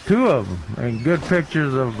got 2 of them, and good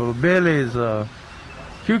pictures of Billy's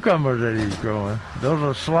cucumbers that he's growing. Those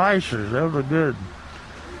are slicers. Those are good.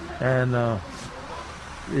 And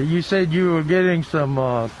you said you were getting some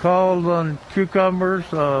calls on cucumbers.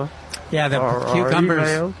 Yeah, the or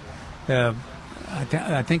cucumbers.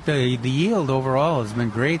 I think the yield overall has been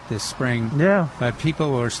great this spring. Yeah. But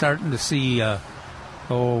people were starting to see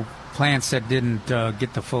plants that didn't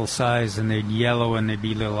get the full size, and they'd yellow and they'd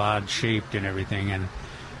be a little odd shaped and everything. And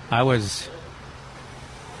I was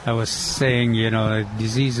saying,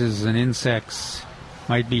 diseases and insects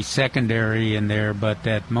might be secondary in there, but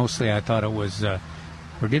that mostly I thought it was.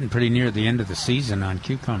 We're getting pretty near the end of the season on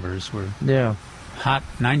cucumbers. Yeah. Hot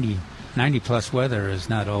 90 plus weather is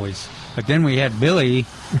not always. But then we had Billy,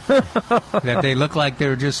 that they look like they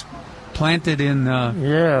were just planted in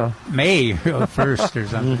May 1st or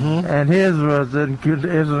something. Mm-hmm. And his was in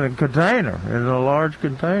a container, in a large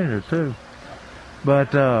container too.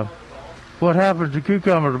 But what happens to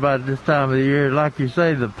cucumbers about this time of the year? Like you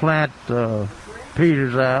say, the plant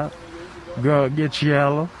peters out, gets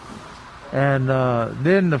yellow, and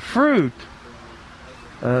then the fruit.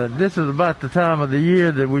 This is about the time of the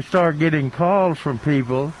year that we start getting calls from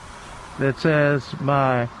people that says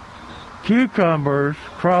my cucumbers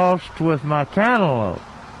crossed with my cantaloupe.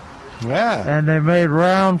 Yeah. And they made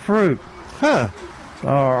round fruit. Huh.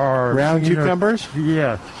 Or round cucumbers?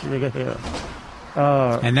 Yeah.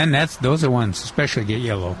 And then those are ones especially get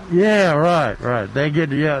yellow. Yeah, right. They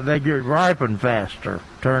get ripen faster,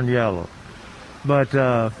 turn yellow. But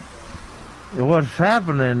what's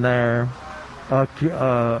happening there?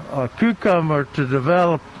 A cucumber to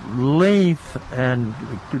develop length and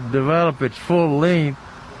to develop its full length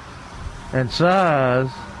and size,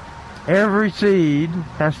 every seed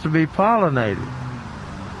has to be pollinated.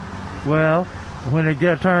 Well, when it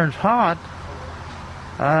turns hot,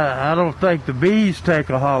 I don't think the bees take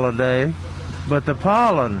a holiday, but the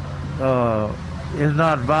pollen is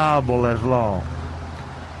not viable as long.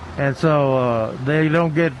 And so they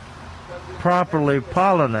don't get properly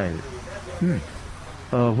pollinated.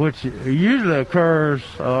 Which usually occurs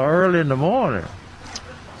early in the morning.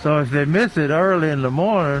 So if they miss it early in the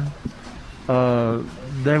morning,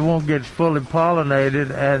 they won't get fully pollinated,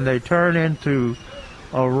 and they turn into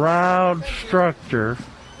a round structure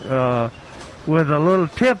with a little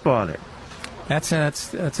tip on it. That's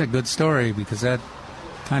a good story, because that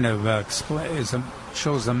kind of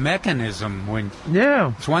shows a mechanism. When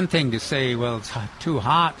it's one thing to say, well, it's too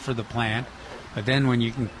hot for the plant. But then when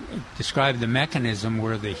you can describe the mechanism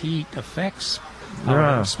where the heat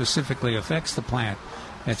specifically affects the plant,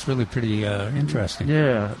 that's really pretty interesting.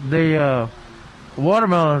 Yeah, the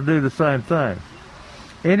watermelons do the same thing.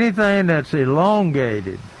 Anything that's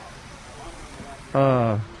elongated,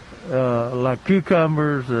 like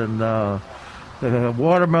cucumbers and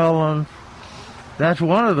watermelons, that's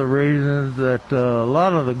one of the reasons that a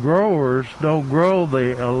lot of the growers don't grow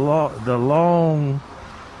the long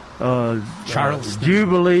Charleston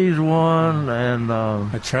Jubilee's one, and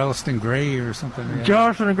a Charleston Gray or something. Yeah.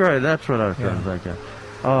 Charleston Gray, that's what I was trying to think of.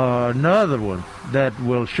 Another one that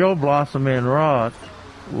will show blossom end rot.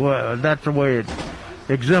 Well, that's the way it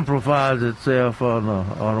exemplifies itself on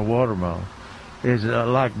a watermelon. Is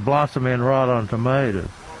like blossom end rot on tomatoes,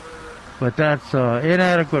 but that's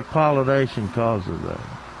inadequate pollination causes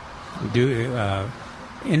that.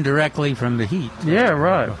 Indirectly from the heat. Yeah,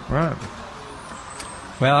 right.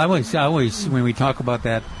 Well, I always, when we talk about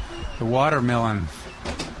that, the watermelon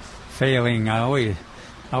failing, I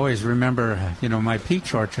always remember, my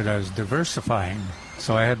peach orchard, I was diversifying.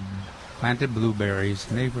 So I had planted blueberries,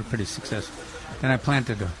 and they were pretty successful. Then I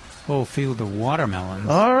planted a whole field of watermelons.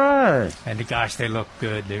 All right. And gosh, they looked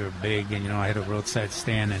good. They were big, and, I had a roadside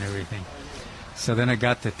stand and everything. So then I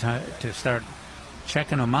got to start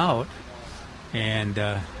checking them out, and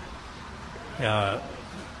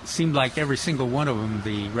seemed like every single one of them,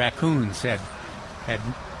 the raccoons had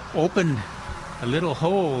opened a little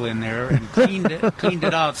hole in there and cleaned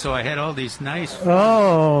it out. So I had all these nice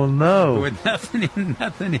fruit with nothing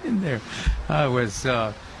in there. I was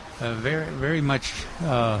very, very much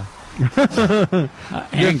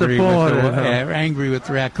angry with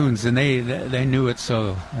the raccoons, and they knew it.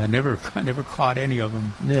 So I never caught any of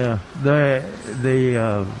them. Yeah,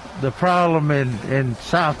 the problem in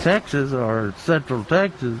South Texas or Central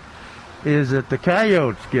Texas is that the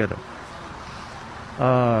coyotes get them,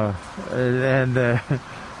 and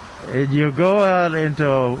you go out into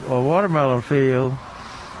a watermelon field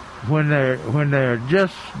when they're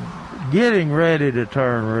just getting ready to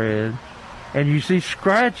turn red, and you see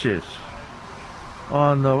scratches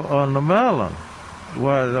on the melon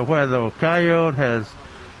where the coyote has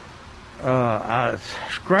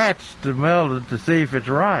scratched the melon to see if it's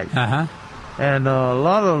ripe. Uh-huh. And a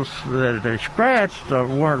lot of those that they scratched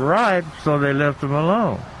weren't ripe, so they left them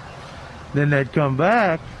alone. Then they'd come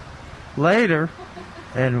back later,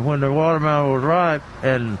 and when the watermelon was ripe,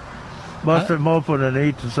 and bust them open and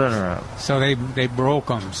eat the center out. So they broke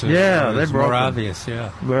them. So yeah, they broke more them. obvious,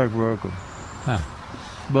 yeah. They broke them. Huh.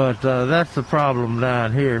 But that's the problem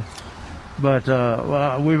down here. But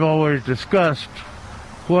we've always discussed,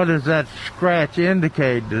 what does that scratch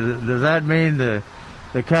indicate? Does that mean the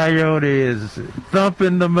coyote is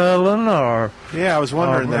thumping the melon, or yeah, I was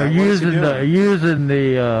wondering that. Using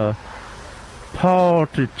the paw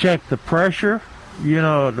to check the pressure,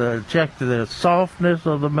 to check the softness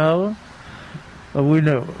of the melon? We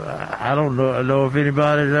know. I don't know if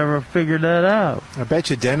anybody's ever figured that out. I bet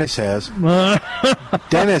you Dennis has.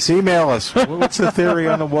 Dennis, email us. What's the theory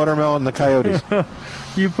on the watermelon and the coyotes?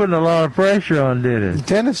 You putting a lot of pressure on Dennis.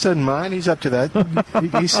 Dennis doesn't mind. He's up to that.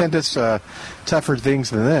 He sent us tougher things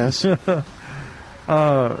than this. We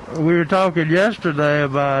were talking yesterday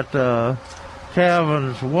about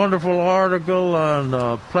Calvin's wonderful article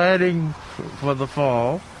on planting for the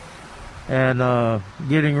fall and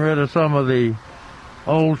getting rid of some of the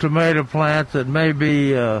old tomato plants that may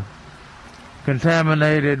be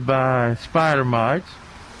contaminated by spider mites.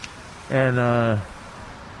 And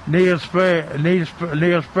Neil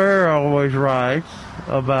Sperry always writes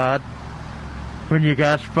about when you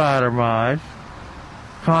got spider mites,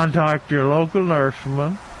 contact your local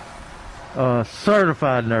nurseman,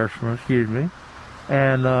 certified nurseman,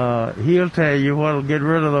 and he'll tell you what'll get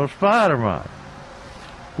rid of those spider mites.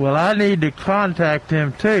 Well, I need to contact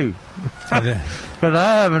him too, because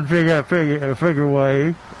I haven't figured a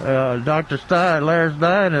way. Dr. Stein, Larry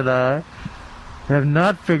Stein, and I have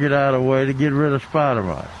not figured out a way to get rid of spider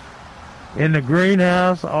mites in the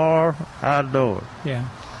greenhouse or outdoors. Yeah.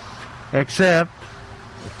 Except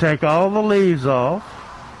take all the leaves off,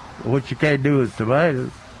 which you can't do with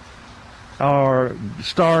tomatoes, or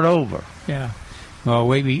start over. Yeah. Well,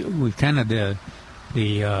 we kind of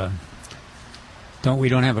we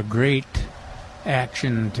don't have a great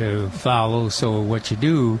action to follow. So what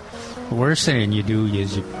we're saying you do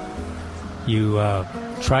is you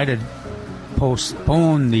try to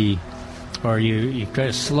postpone you try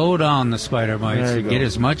to slow down the spider mites and get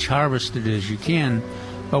as much harvested as you can.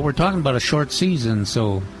 But we're talking about a short season,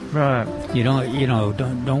 so right.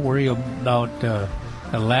 Don't worry about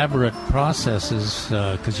elaborate processes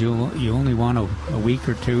because you only want a week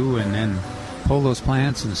or two, and then pull those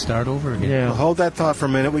plants and start over again. Yeah. Well, hold that thought for a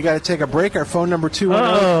minute. We got to take a break. Our phone number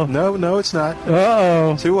 210. No, it's not.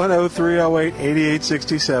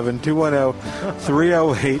 210-308-8867.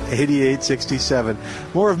 210-308-8867.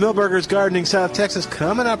 More of Milberger's Gardening South Texas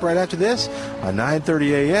coming up right after this on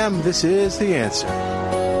 9:30 a.m. This is The Answer.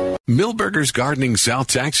 Milberger's Gardening South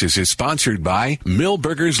Texas is sponsored by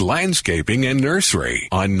Milberger's Landscaping and Nursery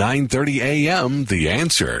on 9:30 a.m. The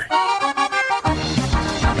Answer.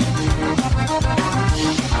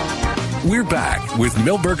 We're back with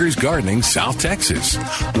Milberger's Gardening South Texas.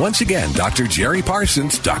 Once again, Dr. Jerry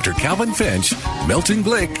Parsons, Dr. Calvin Finch, Milton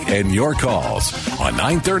Glick, and your calls on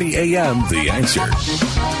 9:30 a.m. The Answer.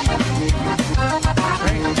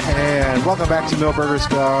 And welcome back to Milberger's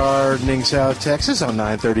Gardening South Texas on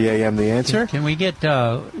 9:30 a.m. The Answer. Can we get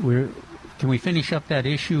can we finish up that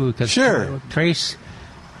issue? Sure. Trace,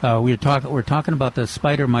 we're talking about the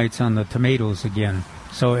spider mites on the tomatoes again.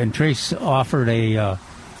 So, and Trace offered a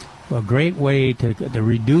great way to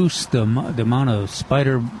reduce the amount of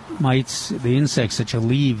spider mites, the insects that you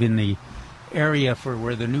leave in the area for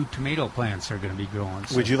where the new tomato plants are going to be growing.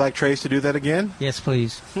 So. Would you like Trace to do that again? Yes,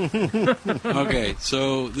 please. Okay,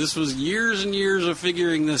 so this was years and years of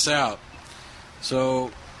figuring this out.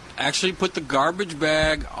 So actually put the garbage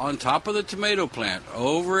bag on top of the tomato plant,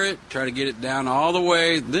 over it, try to get it down all the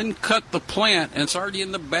way, then cut the plant, and it's already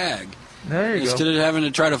in the bag. There you Instead of having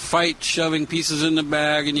to try to fight shoving pieces in the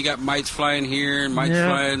bag, and you got mites flying here and mites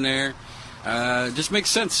flying there. Just makes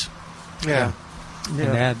sense. Yeah.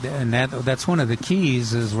 Yeah. And that's one of the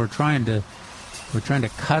keys is we're trying to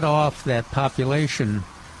cut off that population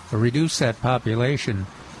or reduce that population,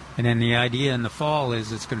 and then the idea in the fall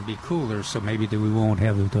is it's going to be cooler, so maybe we won't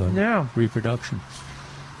have the reproduction.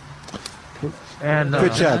 And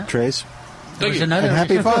good job, Trace. Thank you. And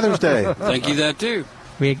happy Father's Day. Thank you, that too.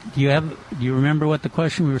 Do you remember what the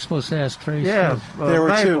question we were supposed to ask, Trace? Yeah, There were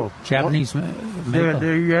maple. two. Japanese maple.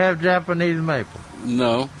 Do you have Japanese maple?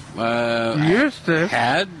 No. You used to.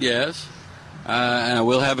 Had, yes. And I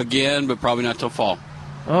will have again, but probably not till fall.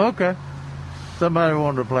 Oh, okay. Somebody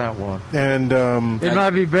wanted to plant one. And It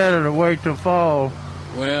might be better to wait till fall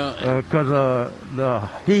Well, because of the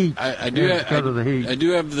heat. I do. Because of the heat. I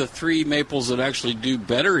do have the 3 maples that actually do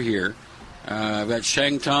better here. I've got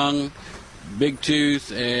Shantung, Big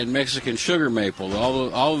Tooth, and Mexican sugar maple.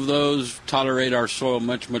 All of those tolerate our soil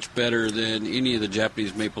much better than any of the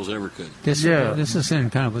Japanese maples ever could. This is in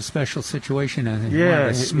kind of a special situation. I think. Yeah,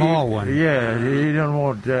 a small one. Yeah, you don't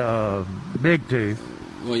want Big Tooth.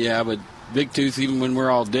 Well, yeah, but Big Tooth, even when we're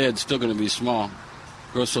all dead, still going to be small.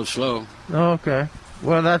 Grows so slow. Okay.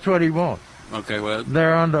 Well, that's what he wants. Okay, well.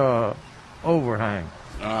 They're under overhang.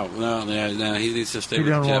 Oh, no, he needs to stay He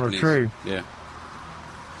with the don't want a Japanese. tree. Yeah.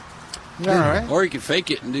 all right. Or you could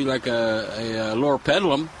fake it and do like a lower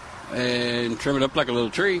pedalum and trim it up like a little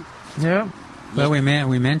tree. Yeah. Well, we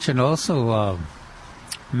mentioned also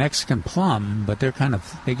Mexican plum, but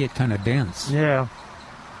they get kind of dense. Yeah.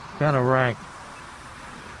 Kind of rank.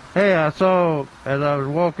 Hey, as I was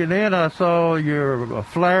walking in, I saw your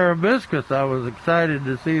flare hibiscus. I was excited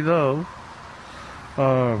to see those.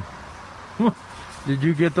 Did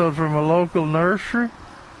you get those from a local nursery?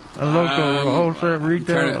 A local wholesale,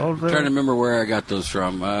 retail wholesale? Trying to remember where I got those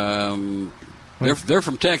from. They're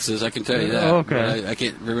from Texas, I can tell you that. Okay. But I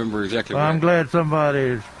can't remember exactly Well, where. I'm glad somebody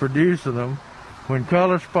is producing them. When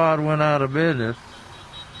Color Spot went out of business,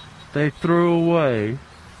 they threw away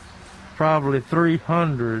probably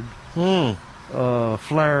 300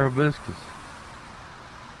 flare hibiscus.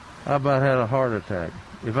 I about had a heart attack.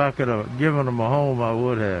 If I could have given them a home, I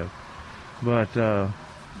would have. But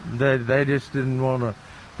they just didn't want to.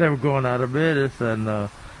 They were going out of business, and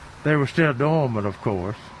they were still dormant, of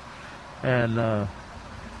course. And I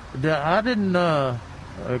didn't.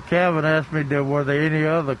 Calvin asked me, were there any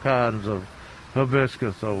other kinds of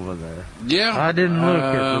hibiscus over there? Yeah. I didn't look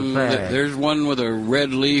at the tag. There's one with a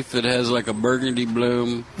red leaf that has like a burgundy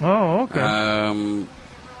bloom. Oh, okay.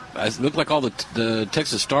 It looked like all the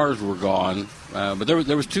Texas Stars were gone, but there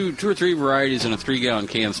was two or three varieties in a 3-gallon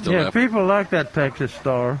can still Yeah, left. people like that Texas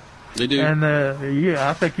Star. They do. And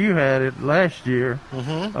I think you had it last year,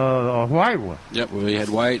 a white one. Yep, we had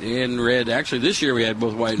white and red. Actually, this year we had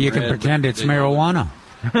both white and You red. can pretend but it's they- marijuana.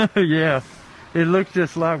 Yeah, it looks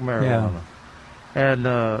just like marijuana. And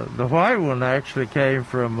the white one actually came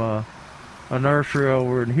from a nursery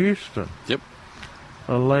over in Houston. Yep.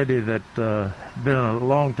 A lady that been a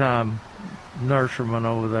long time nurseryman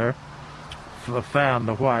over there found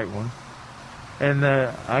the white one. And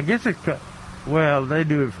I guess they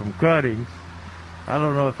do it from cuttings. I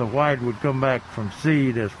don't know if the white would come back from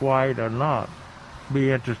seed as white or not.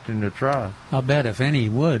 Be interesting to try. I'll bet if any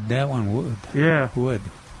would, that one would. Yeah. Would.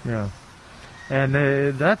 Yeah. And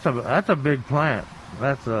that's a big plant.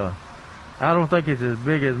 I don't think it's as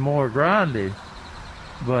big as More Grande,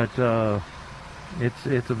 but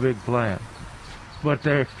it's a big plant. But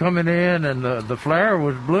they're coming in, and the flower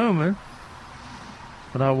was blooming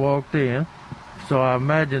when I walked in. So I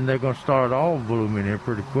imagine they're going to start all blooming here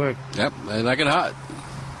pretty quick. Yep, they like it hot.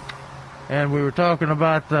 And we were talking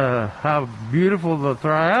about how beautiful the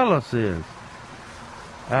Thryallis is.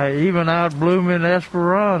 Even out blooming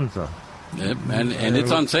Esperanza. Yep, and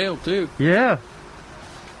it's on sale too. Yeah.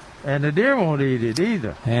 And the deer won't eat it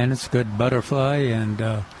either. And it's good butterfly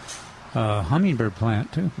and hummingbird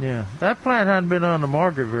plant, too. Yeah. That plant hadn't been on the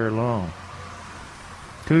market very long.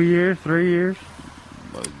 2 years, 3 years?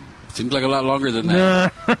 Seems like a lot longer than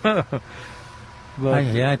that.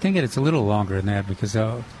 I think it's a little longer than that because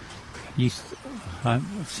it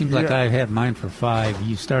seems like I had mine for 5.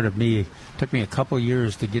 You started me. Took me a couple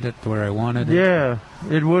years to get it to where I wanted it. Yeah,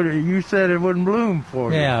 it would. You said it wouldn't bloom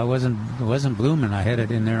for you. Yeah, it wasn't blooming. I had it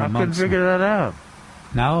in there a I month. couldn't figure that out.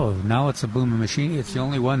 Now it's a blooming machine. It's the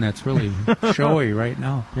only one that's really showy right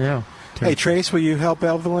now. Yeah. Hey, Trace, will you help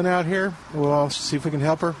Evelyn out here? We'll see if we can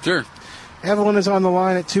help her. Sure. Evelyn is on the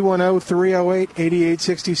line at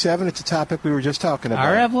 210-308-8867. It's a topic we were just talking about.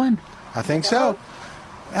 Our Evelyn? I think so.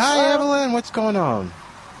 Hi, Evelyn. What's going on?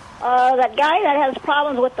 That guy that has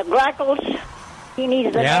problems with the grackles, he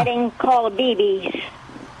needs the netting called BBs.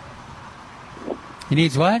 He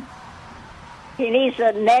needs what? He needs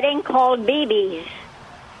the netting called BBs.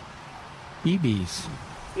 BBs.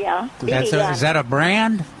 Yeah. Is that a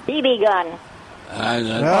brand? BB gun.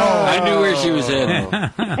 I knew where she was heading.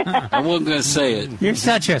 I wasn't going to say it. You're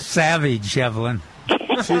such a savage, Evelyn.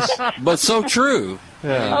 But so true.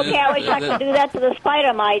 Okay, I wish I could do that to the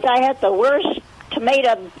spider mites. I had the worst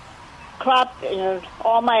tomato crop in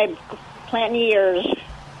all my planting years.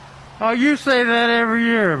 Oh, you say that every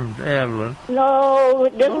year, Evelyn. No,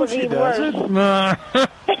 this was even worse. No.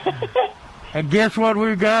 And guess what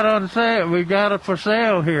we've got on sale? We got it for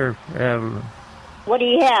sale here, Evelyn. What do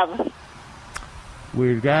you have?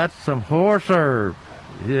 We've got some horse herb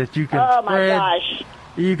that you can Oh, my spread. gosh.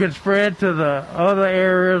 You can spread to the other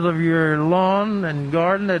areas of your lawn and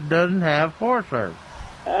garden that doesn't have horse herb.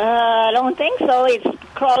 I don't think so. It's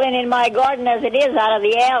crawling in my garden as it is out of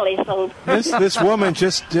the alley. So This woman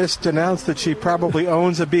just announced that she probably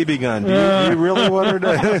owns a BB gun. Do you really want her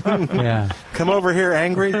to come over here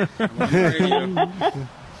angry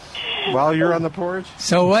while you're on the porch?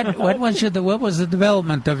 So what was the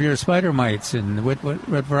development of your spider mites, and what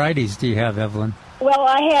varieties do you have, Evelyn? Well,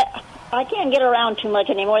 I can't get around too much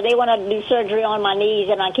anymore. They want to do surgery on my knees,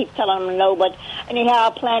 and I keep telling them no. But anyhow,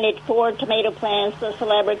 I planted 4 tomato plants, the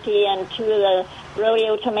Celebrity, and 2 of the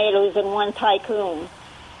rodeo tomatoes, and 1 Tycoon.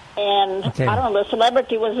 And Okay. I don't know, the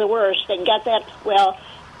Celebrity was the worst. They got that, well,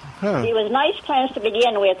 it was nice plants to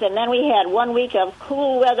begin with, and then we had 1 week of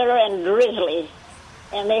cool weather and drizzly.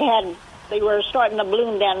 And they were starting to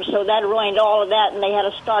bloom then, so that ruined all of that, and they had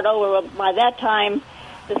to start over. By that time,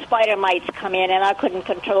 the spider mites come in, and I couldn't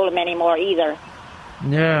control them anymore either.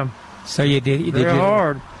 Yeah. So They're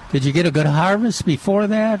hard. Did you get a good harvest before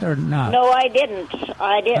that, or not? No, I didn't.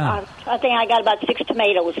 I did. Ah. I think I got about 6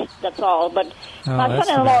 tomatoes. That's all. But Oh, my that's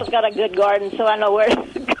son-in-law's got a good garden, so I know where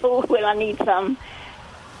to go when I need some.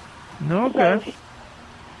 Okay. So,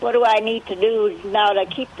 what do I need to do now to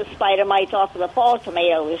keep the spider mites off of the fall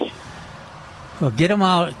tomatoes? Well, get them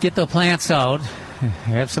out. Get the plants out.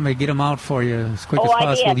 Have somebody get them out for you as quick as I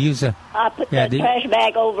possible. did. Use a I put the trash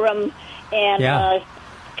bag over them and Yeah.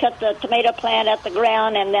 cut the tomato plant at the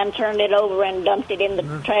ground and then turned it over and dumped it in the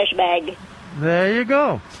trash bag. There you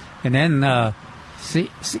go. And then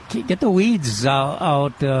get the weeds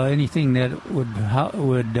out. Anything that would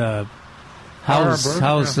house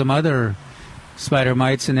Harbor, some other spider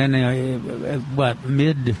mites, and then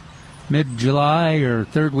mid July or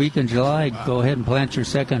third week in July, go ahead and plant your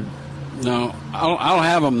second. No, I'll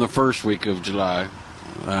have them the first week of July,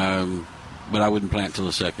 but I wouldn't plant till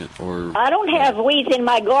the second. Or I don't have weeds in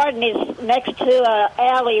my garden. It's next to an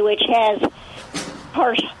alley which has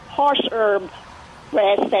horse herb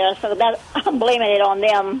grass there, so that I'm blaming it on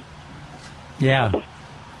them. Yeah,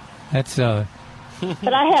 that's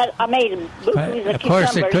But I made bukus of of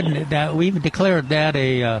course it cucumbers. couldn't. We've declared that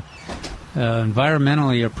a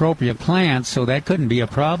environmentally appropriate plant, so that couldn't be a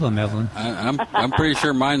problem, Evelyn. I'm pretty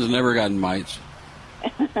sure mine's never gotten mites.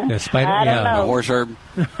 The spider, I don't know. The horse herb.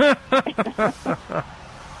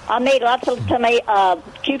 I made lots of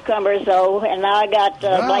cucumbers though, and now I got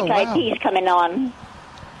black-eyed wow. peas coming on.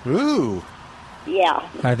 Ooh. Yeah.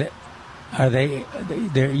 Are they?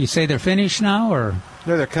 You say they're finished now, or?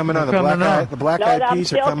 No, they're coming on. They're coming on. The black No, eyed I'm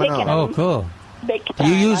peas are still coming picking on. Oh, cool. Big Do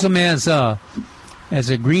you time. use them as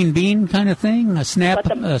a green bean kind of thing, a snap What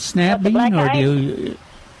the bean, black or do eyes? you?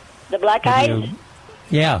 The black eyes?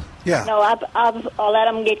 Yeah. Yeah. No, I'll let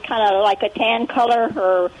them get kind of like a tan color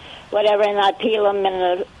or whatever, and I peel them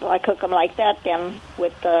and I cook them like that then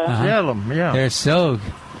with Shell them, yeah. They're so.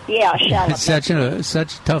 shell 'em. It's such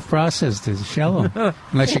a tough process to shell them,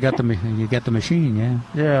 unless you got the machine. Yeah.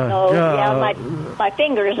 Yeah. No, my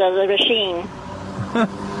fingers are the machine.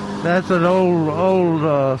 That's an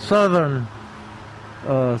old southern,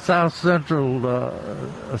 south central,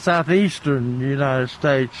 southeastern United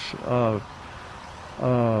States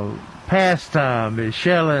pastime is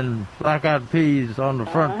shelling black-eyed peas on the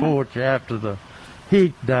front porch after the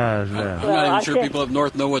heat dies down. I'm not even sure people up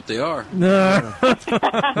north know what they are. No.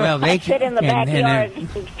 Well, they Sit in the backyard and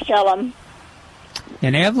shell them.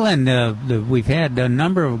 And Evelyn, we've had a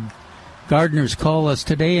number of gardeners call us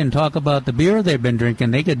today and talk about the beer they've been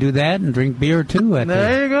drinking. They could do that and drink beer too.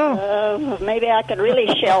 There you go. Maybe I could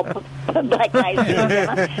really shell black-eyed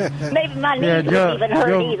peas. Maybe my knees wouldn't even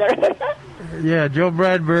hurt either. Yeah, Joe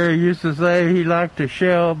Bradbury used to say he liked to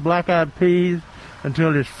shell black-eyed peas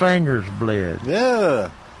until his fingers bled. Yeah.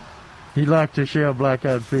 He liked to shell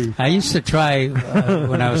black-eyed peas. I used to try,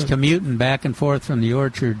 when I was commuting back and forth from the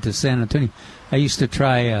orchard to San Antonio, I used to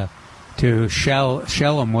try to shell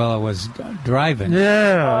them while I was driving.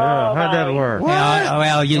 Yeah. How'd that work?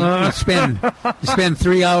 Well, you spend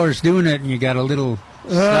 3 hours doing it, and you got a little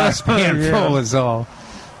saucepan full is all.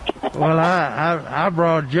 Well, I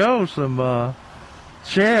brought Joe some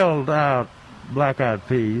shelled out black-eyed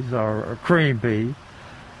peas or cream peas,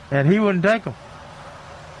 and he wouldn't take them.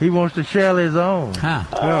 He wants to shell his own. Huh.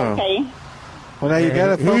 Okay. Well, now you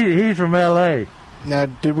got to. He's from L.A. Now,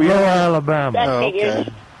 did we? That Alabama. figures.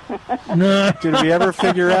 Did we ever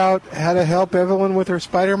figure out how to help Evelyn with her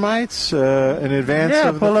spider mites in advance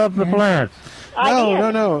of pull up the plants.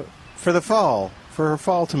 No. For the fall, for her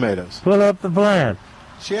fall tomatoes. Pull up the plants.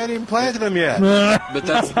 She hadn't even planted them yet. But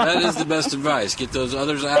that is the best advice. Get those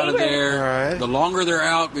others out of there. All right. The longer they're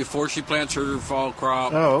out before she plants her fall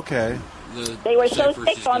crop. Oh, okay. They were so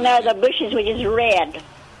thick on there, the bushes were just red.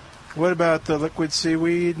 What about the liquid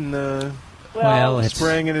seaweed and the it's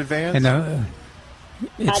spraying in advance? And I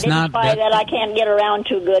didn't try that. I can't get around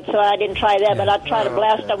too good, so I didn't try that. But I tried to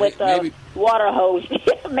blast them with the water hose.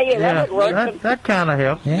 Maybe that would work. That kind of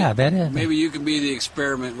helps. Yeah, that is. Maybe you can be the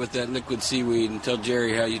experiment with that liquid seaweed and tell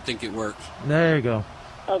Jerry how you think it works. There you go.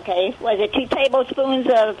 Okay. Was it 2 tablespoons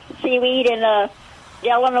of seaweed in a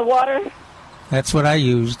gallon of water? That's what I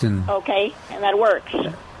used. Okay, and that works.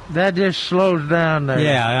 That just slows down the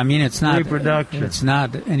it's not reproduction. It's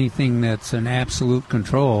not anything that's an absolute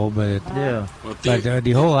control, but But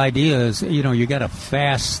the whole idea is, you got a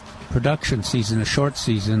fast production season, a short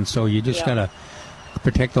season, so you just got to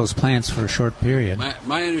protect those plants for a short period.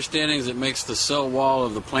 My understanding is it makes the cell wall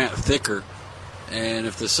of the plant thicker, and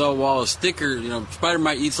if the cell wall is thicker, spider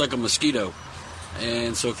mite eats like a mosquito,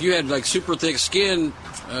 and so if you had like super thick skin,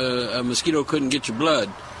 a mosquito couldn't get your blood.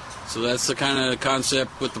 So that's the kind of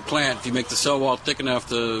concept with the plant. If you make the cell wall thick enough,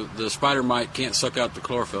 the spider mite can't suck out the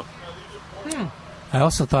chlorophyll. I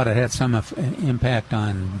also thought it had some impact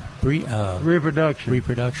on reproduction.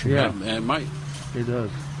 Yeah, it might. It does.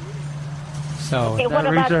 So that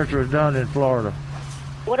research was done in Florida.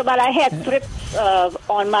 What about I had thrips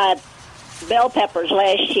on my bell peppers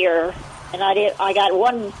last year, and I got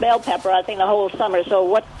 1 bell pepper, I think, the whole summer. So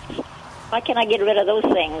why can't I get rid of those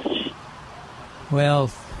things? Well,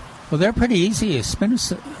 they're pretty easy. A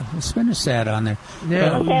spinosad on there.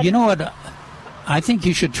 Yeah. You know what? I think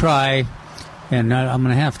you should try, and I'm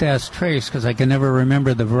going to have to ask Trace because I can never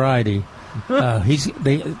remember the variety.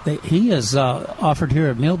 He has offered here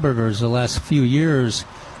at Milberger's the last few years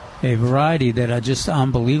a variety that are just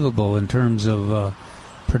unbelievable in terms of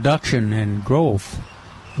production growth.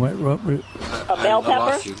 A bell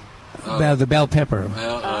pepper? The bell pepper.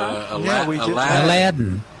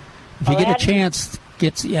 Aladdin. If you get a chance,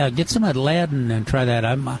 get some Aladdin and try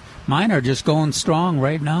that. Mine are just going strong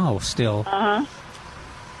right now still. Uh-huh.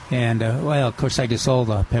 And, well, of course, I guess all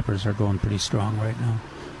the peppers are going pretty strong right now.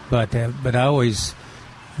 But I always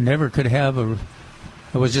never could have it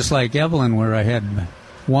was just like Evelyn where I had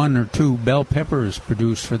 1 or 2 bell peppers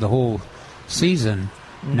produced for the whole season.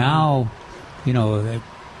 Mm-hmm. Now,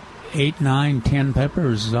 8, 9, 10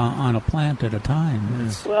 peppers on a plant at a time.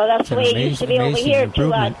 Well, that's the way it used to be over here,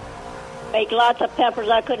 too. I'd make lots of peppers.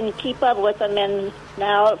 I couldn't keep up with them, and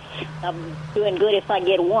now I'm doing good if I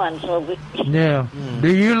get 1. So yeah.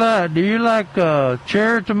 Do you like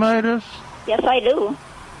cherry tomatoes? Yes, I do.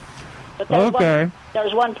 But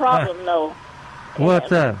there's one problem, though. What's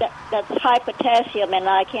that? That's high potassium, and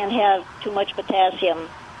I can't have too much potassium.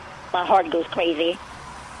 My heart goes crazy.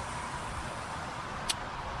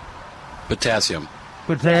 Potassium?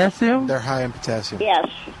 They're high in potassium. Yes.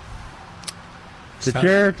 The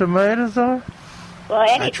cherry tomatoes are? Well,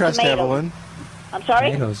 any I trust tomato. Evelyn. I'm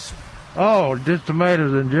sorry? Tomatoes. Oh, just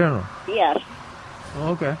tomatoes in general. Yes.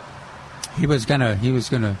 Okay. He was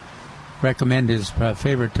gonna recommend his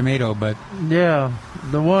favorite tomato, but the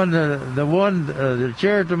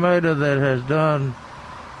cherry tomato that has done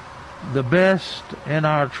the best in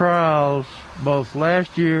our trials both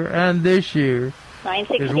last year and this year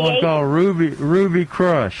 968? is one called Ruby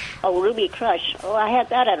Crush. Oh, Ruby Crush. Oh, I had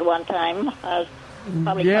that at one time.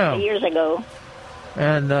 Probably a couple of years ago.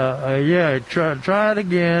 And try it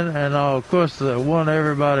again. And of course, the one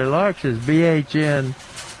everybody likes is BHN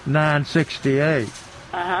 968.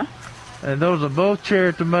 Uh-huh. And those are both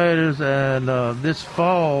cherry tomatoes, and this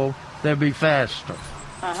fall, they'll be faster.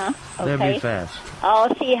 Uh-huh. Okay. They'll be fast.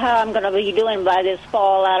 I'll see how I'm going to be doing by this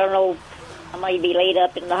fall. I don't know. I might be laid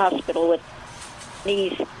up in the hospital with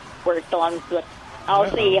knees worked on, but I'll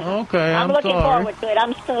see. Okay, I'm looking sorry. forward to it.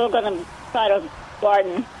 I'm still going to try to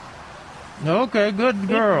garden. Okay, good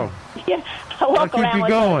girl. Yeah, I walk I'll keep you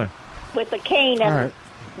going. with a cane and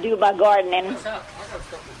do my gardening.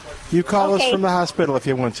 You call us from the hospital if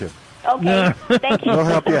you want to. Okay, thank you. We'll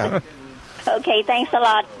help you out. Okay, thanks a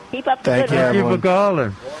lot. Keep up the Thank good you, work. Thank you for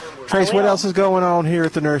calling. Trace, what else is going on here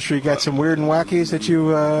at the nursery? You got some weird and wackies that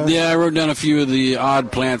you... Yeah, I wrote down a few of the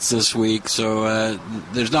odd plants this week, so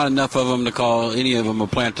there's not enough of them to call any of them a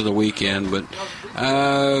plant of the weekend, but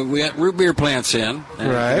we got root beer plants in.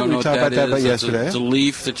 Right, we talked about that yesterday. It's a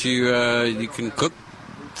leaf that you can cook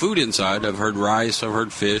food inside. I've heard rice, I've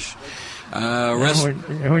heard fish.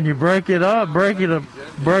 When you break it up, it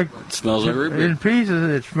smells like root beer. In pieces,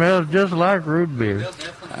 it smells just like root beer.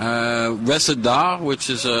 Reseda, which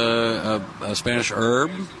is a Spanish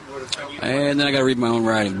herb. And then I got to read my own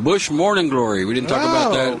writing. Bush Morning Glory. We didn't talk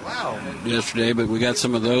about that yesterday, but we got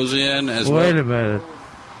some of those in as well. Wait a minute.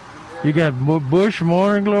 You got Bush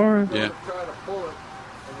Morning Glory? Yeah.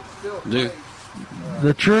 Do.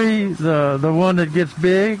 The tree, the one that gets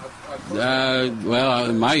big? Well,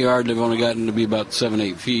 in my yard, they've only gotten to be about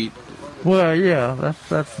 7-8 feet. Well, yeah,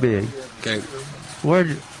 that's big. Okay. Where'd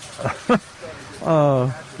you...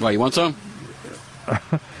 Why, you want some?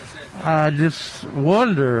 I just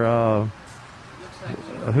wonder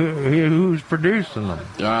who's producing them.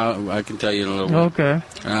 I can tell you in a little bit. Okay.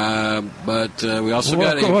 But we also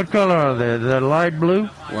got what color are they? The light blue?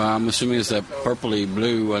 Well, I'm assuming it's that purpley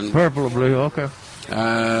blue one. Purple or blue, okay.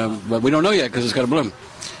 But we don't know yet because it's got to bloom.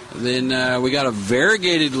 Then we got a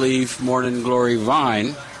variegated leaf Morning Glory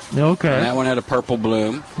vine. Okay. And that one had a purple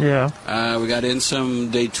bloom. Yeah. We got in some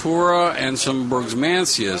Datura and some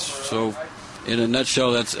Bergsmansias. So, in a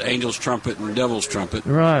nutshell, that's Angel's Trumpet and Devil's Trumpet.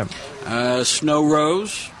 Right. Snow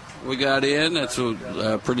Rose we got in. That's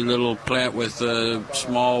a pretty little plant with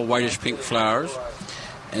small whitish pink flowers.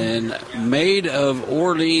 And Made of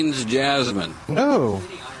Orleans Jasmine. Oh.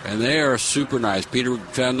 And they are super nice. Peter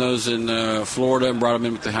found those in Florida and brought them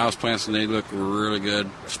in with the houseplants, and they look really good.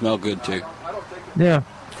 Smell good, too. Yeah.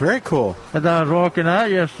 Very cool. As I was walking out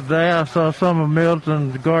yesterday, I saw some of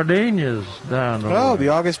Milton's gardenias down there. Oh, the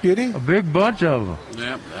August Beauty? A big bunch of them.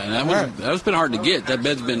 Yeah, and that's been hard to get. That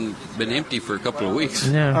bed's been empty for a couple of weeks.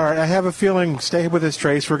 Yeah. All right, I have a feeling, stay with us,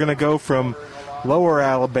 Trace. We're going to go from lower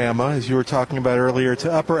Alabama, as you were talking about earlier,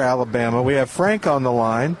 to upper Alabama. We have Frank on the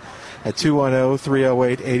line at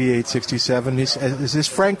 210-308-8867. Is this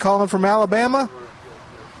Frank calling from Alabama?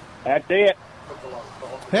 That's it.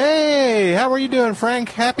 Hey, how are you doing, Frank?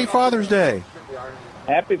 Happy Father's Day.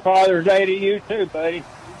 Happy Father's Day to you, too, buddy.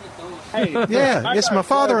 Hey, yeah, it's my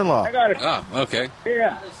father-in-law. Okay.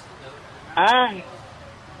 Yeah. I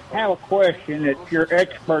have a question that your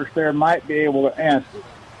experts there might be able to answer.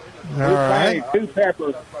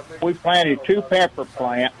 We planted two pepper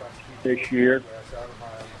plants this year,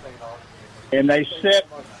 and they set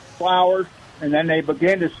flowers, and then they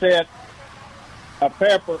begin to set a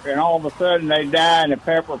pepper, and all of a sudden they die, and the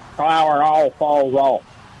pepper flower all falls off.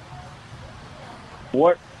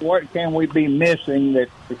 What can we be missing that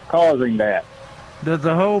is causing that? Does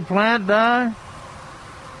the whole plant die?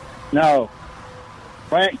 No.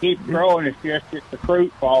 Plant keeps growing. It's just that the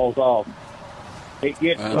fruit falls off. It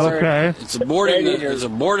gets okay. It's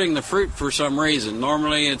aborting the fruit for some reason.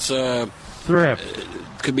 Normally, it's thrip.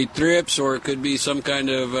 It could be thrips, or it could be some kind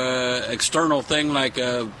of external thing like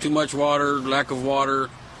too much water, lack of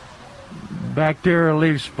water. Bacterial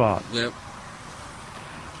leaf spot. Yep.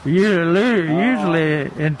 Usually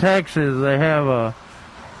in Texas, they have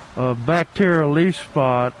a bacterial leaf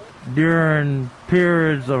spot during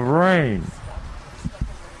periods of rain.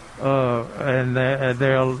 And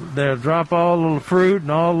they'll drop all the fruit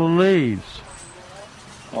and all the leaves.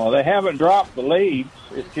 Well, they haven't dropped the leaves.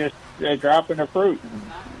 It's just they're dropping the fruit.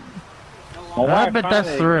 I bet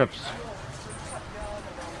that's thrips.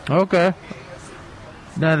 Okay.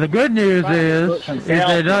 Now the good news is, if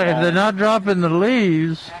they're not dropping the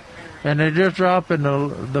leaves, and they're just dropping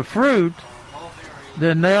the fruit,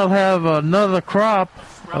 then they'll have another crop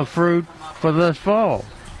of fruit for this fall.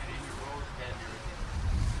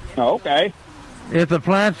 Okay. If the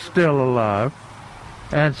plant's still alive.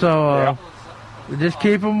 And so just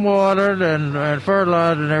keep them watered and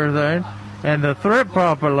fertilized and everything. And the thrip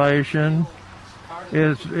population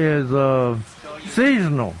is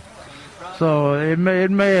seasonal. So it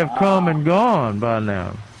may have come and gone by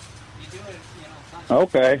now.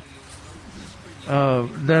 Okay.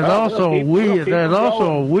 There's also a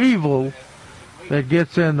weevil that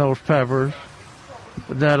gets in those peppers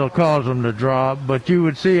that'll cause them to drop. But you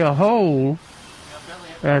would see a hole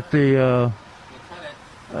at the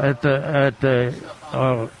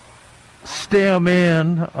stem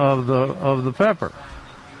end of the pepper.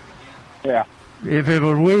 Yeah. If it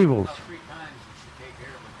was weevils.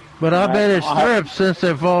 But I bet it's thrips since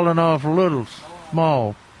they're falling off a little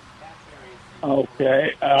small.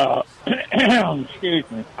 Okay.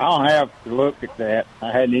 Excuse me. I'll have to look at that.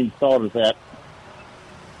 I hadn't even thought of that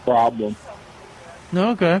problem.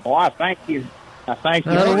 Okay. Well, I thank you.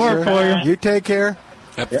 That'll work for you. You take care.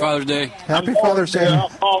 Happy Father's Day. Happy Father's Day. I'll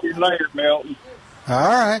call you later, Milton. All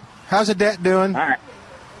right. How's Adette doing? All right.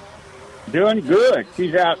 Doing good.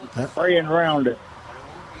 She's out praying around it.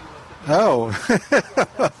 Oh,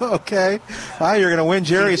 okay. Well, you're going to win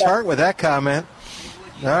Jerry's heart with that comment.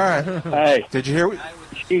 All right. Hey. Did you hear?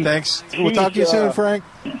 Thanks. We'll talk to you soon, Frank.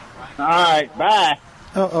 All right. Bye.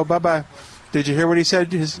 Oh, bye-bye. Did you hear what he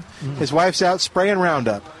said? His wife's out spraying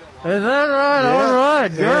Roundup. Is that right? Yeah. All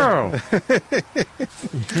right, girl.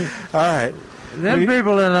 All right. Them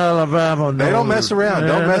people in Alabama, they don't mess around.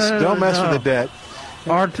 Don't mess with the debt.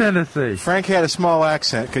 Or Tennessee. Frank had a small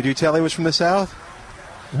accent. Could you tell he was from the South?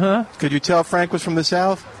 Huh? Could you tell Frank was from the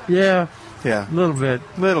South? Yeah. Yeah. A little bit.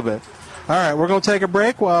 All right, we're going to take a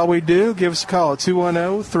break. While we do, give us a call at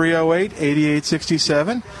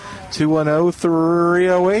 210-308-8867.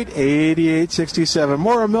 210-308-8867.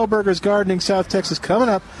 More of Millburgers Gardening South Texas coming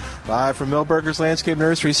up. Live from Millburgers Landscape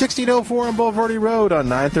Nursery, 1604 on Boulevardy Road on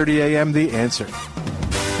 9:30 a.m. The Answer.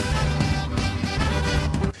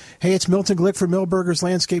 Hey, it's Milton Glick from Millburgers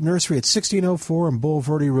Landscape Nursery at 1604 on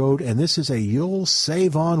Boulevardy Road, and this is a You'll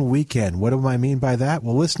Save On weekend. What do I mean by that?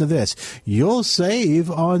 Well, listen to this. You'll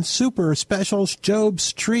save on super specials,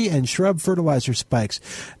 Job's tree and shrub fertilizer spikes.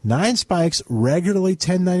 9 spikes, regularly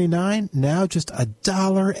 $10.99, now just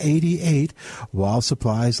 $1.88 while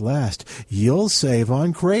supplies last. You'll save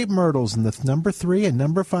on crepe myrtles in the number 3 and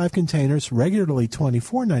number 5 containers, regularly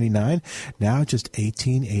 $24.99, now just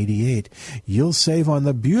 $18.88. You'll save on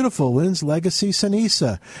the beautiful Lynn's Legacy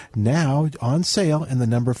Sinisa, now on sale in the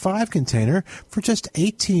number 5 container for just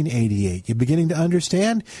 $18.88. You beginning to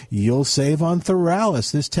understand? You'll save on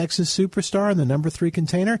Theralis. This Texas superstar in the number 3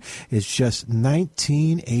 container is just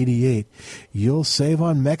 $19.88. You'll save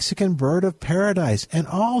on Mexican Bird of Paradise, and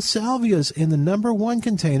all salvias in the number 1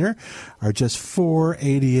 container are just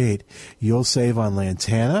 $4.88. You'll save on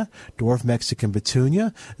lantana, dwarf Mexican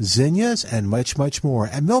petunia, zinnias, and much, much more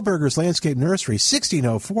at Millburgers Landscape Nursery,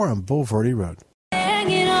 1604 on Boulevardy Road.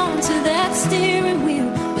 Hanging on to that steering wheel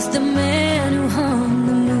was the man who hung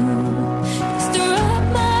the moon. Used to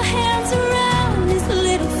wrap my hands around his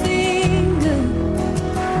little finger.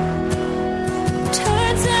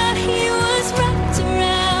 Turns out he was wrapped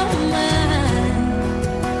around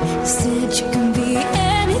mine. He said you can be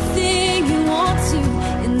anything you want to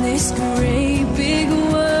in this great big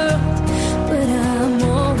world, but I'm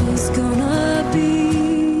always gonna be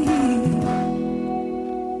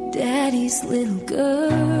Daddy's little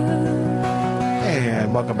girl.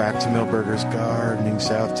 And welcome back to Millburgers Gardening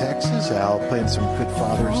South Texas. Al playing some good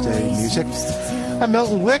Father's Day music. I'm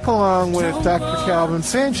Milton Glick along with Dr. Calvin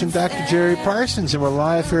Finch and Dr. Jerry Parsons, and we're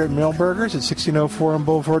live here at Millburgers at 1604 on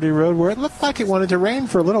Boulevardy Road, where it looked like it wanted to rain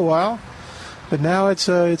for a little while, but now it's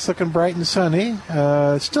looking bright and sunny.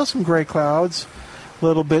 Still some gray clouds, a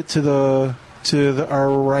little bit to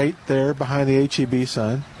our right there behind the HEB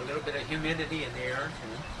sun. A little bit of humidity in the air.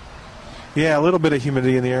 Yeah, a little bit of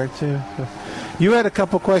humidity in the air, too. You had a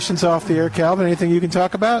couple questions off the air, Calvin. Anything you can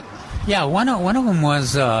talk about? Yeah, one of them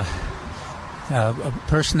was a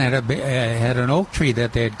person that had an oak tree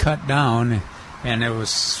that they had cut down, and there was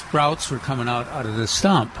sprouts were coming out of the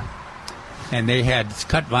stump, and they had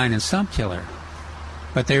cut vine and stump killer.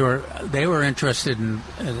 But they were interested in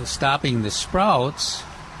stopping the sprouts,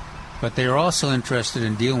 but they were also interested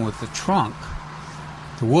in dealing with the trunk,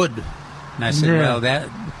 the wood. And I said, well, that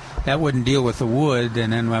wouldn't deal with the wood.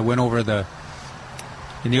 And then I went over in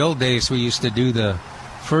the old days we used to do the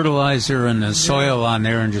fertilizer and the soil on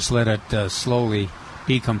there and just let it slowly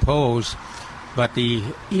decompose. But the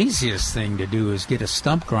easiest thing to do is get a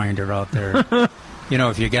stump grinder out there. You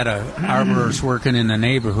know, if you got a arborist working in the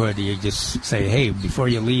neighborhood, you just say, hey, before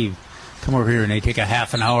you leave, come over here, and they take a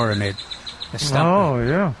half an hour, and the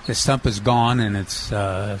stump is gone, and it's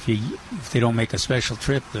if they don't make a special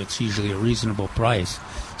trip, it's usually a reasonable price.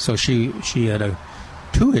 So she had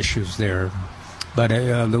 2 issues there, but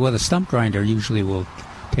the stump grinder usually will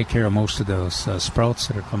take care of most of those sprouts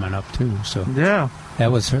that are coming up too. So that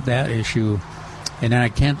was that issue, and then I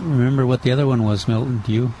can't remember what the other one was. Milton,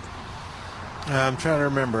 do you? I'm trying to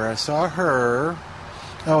remember. I saw her.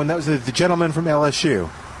 Oh, and that was the gentleman from LSU.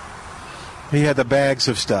 He had the bags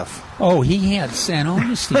of stuff. Oh, he had San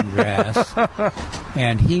Augustine grass,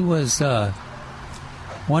 and he was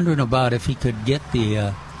wondering about if he could get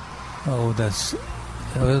the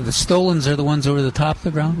stolons are the ones over the top of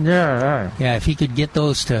the ground. Yeah, right. Yeah, if he could get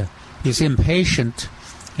those to, he's impatient,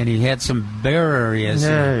 and he had some bare areas.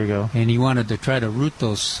 There you go. And he wanted to try to root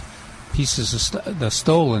those pieces of the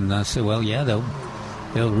stolon. And I said, well, yeah,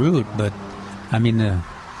 they'll root, but I mean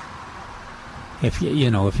if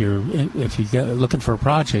you're looking for a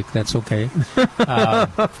project, that's okay.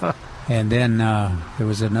 And then there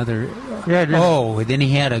was another. Then he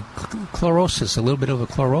had a chlorosis, a little bit of a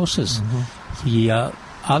chlorosis. Mm-hmm. He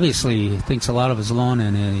obviously thinks a lot of his lawn,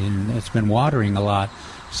 and it's been watering a lot.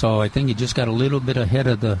 So I think he just got a little bit ahead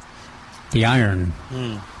of the iron,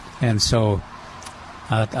 and so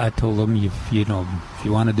I told him, if you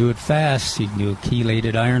want to do it fast, you can do a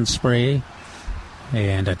chelated iron spray.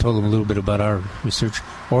 And I told him a little bit about our research.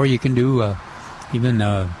 Or you can do even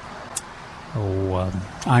Iron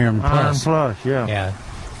Plus. Iron Plus, yeah. Yeah.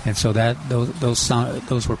 And so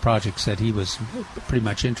those were projects that he was pretty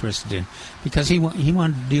much interested in, because he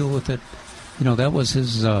wanted to deal with it. That was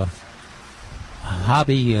his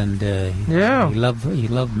hobby, and he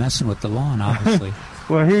loved messing with the lawn, obviously.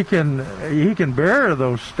 Well, he can bear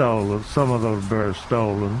those stolen. Some of those bears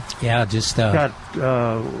stolen. Yeah, just got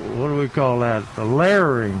what do we call that? The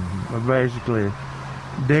layering, basically.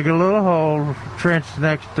 Dig a little hole, trench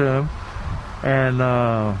next to him, and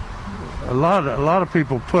a lot of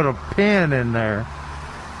people put a pin in there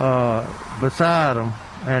beside them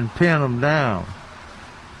and pin them down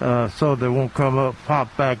so they won't come up,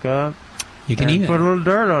 pop back up. You can even put a little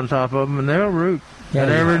dirt on top of them, and they'll root at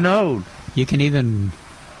every node. You can even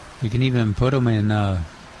put them in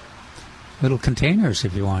little containers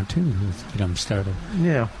if you want to get them started.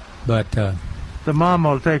 Yeah. But the mom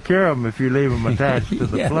will take care of them if you leave them attached to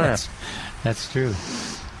the plant. That's true.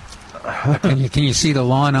 Can you see the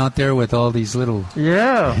lawn out there with all these little?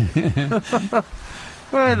 Yeah.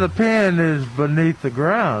 Well, the pin is beneath the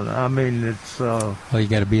ground. I mean, it's. All you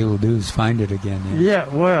got to be able to do is find it again. Yeah.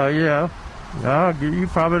 Well, yeah. You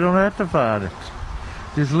probably don't have to find it.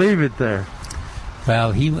 Just leave it there.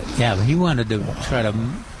 Well, he wanted to try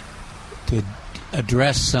to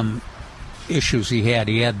address some issues he had.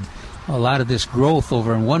 He had a lot of this growth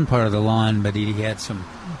over in one part of the lawn, but he had some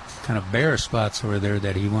kind of bare spots over there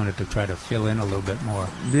that he wanted to try to fill in a little bit more.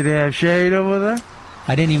 Did he have shade over there?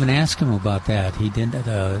 I didn't even ask him about that. He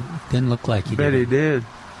didn't look like he did. Bet he did.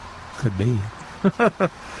 Could be.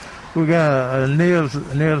 We got Neil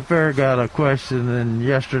Fair got a question in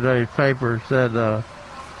yesterday's paper, said, and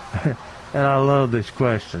I love this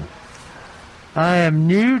question. I am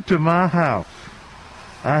new to my house.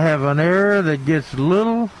 I have an area that gets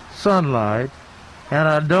little sunlight, and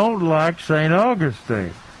I don't like St.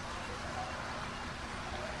 Augustine.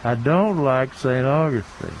 I don't like St.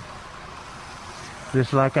 Augustine.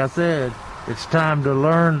 Just like I said, it's time to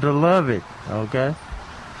learn to love it, okay?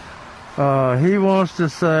 He wants to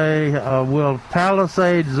say, will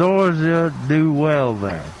Palisade zorzia do well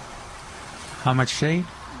there? How much shade?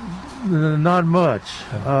 Not much.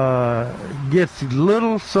 Gets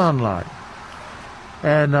little sunlight.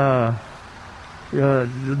 And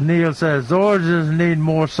Neil says zorzias need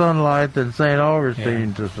more sunlight than St.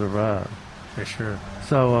 Augustine to survive. For sure.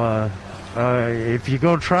 So if you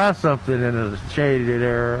go try something in a shaded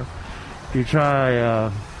area, you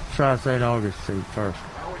try St. Augustine first.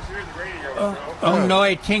 Ông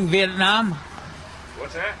nói tiếng Vietnam?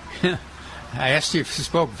 What's that? I asked you if you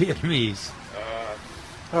spoke Vietnamese.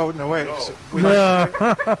 Oh, no, wait. Of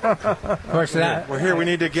course, we're here. We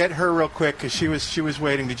need to get her real quick because she was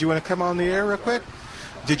waiting. Did you want to come on the air real quick?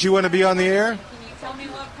 Did you want to be on the air? Can you tell me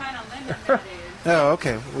what kind of lemon that is? Oh,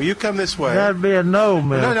 okay. Well, you come this way. That'd be a no,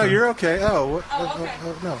 man. No, you're okay. Oh, okay.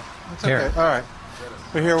 No, it's Here. okay. All right.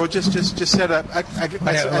 We're here. We'll just set up.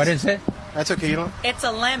 What is it? That's okay. You don't. It's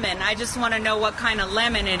a lemon. I just want to know what kind of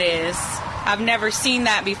lemon it is. I've never seen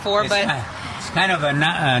that before, but It's kind of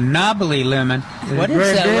a knobbly lemon. What is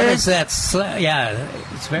that? What is that?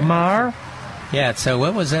 It's very Mar? Yeah. So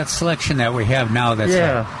what was that selection that we have now? That's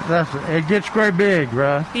it gets great big,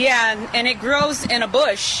 right? yeah, and it grows in a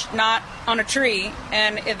bush, not on a tree,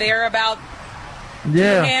 and they're about 2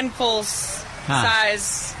 handfuls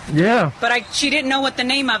size. Yeah. But she didn't know what the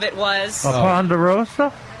name of it was. A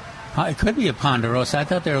Ponderosa? It could be a Ponderosa. I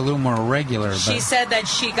thought they were a little more regular. She said that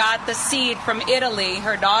she got the seed from Italy.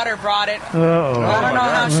 Her daughter brought it. Uh-oh. I don't know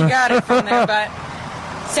how she got it from there, but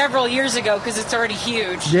several years ago, because it's already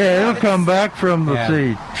huge. Yeah, it'll come back from the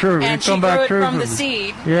seed. True. And she come grew back it true from the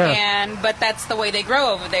seed. Yeah. But that's the way they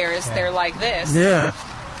grow over there. Is they're like this. Yeah.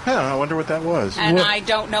 I wonder what that was. And I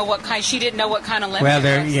don't know what kind. She didn't know what kind of lemon. Well,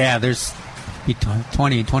 it was. there's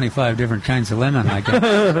 20, 25 different kinds of lemon, I guess.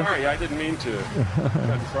 Sorry, I didn't mean to get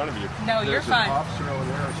in front of you. No, you're fine. There's an officer over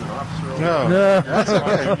there. There's an officer over No. there. That's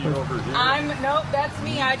okay. Nope, that's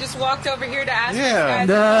me. I just walked over here to ask Yeah. you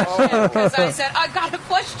guys a question because I said I got a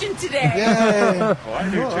question today. Yeah. Oh, I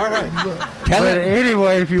do too. All right. Tell her,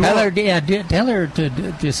 anyway, if you tell want. her, tell her to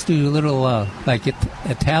just do a little like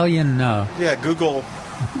Italian. Google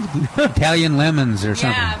Italian lemons or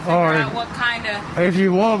something. Yeah, figure out what kind of. If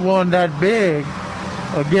you want one that big,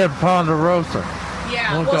 get Ponderosa.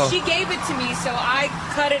 Yeah, Okay. well, she gave it to me, so I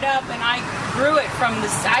cut it up and I grew it from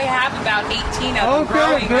this. I have about 18 of them Okay,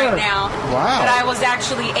 growing good. right now. Wow. That I was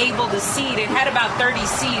actually able to seed. It had about 30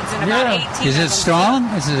 seeds and about 18 Is of it them. strong?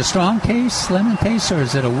 Is it a strong taste, lemon taste, or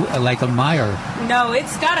is it like a Meyer? No,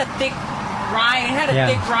 it's got a thick rind. It had a Yeah.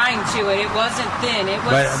 thick rind to it. It wasn't thin. It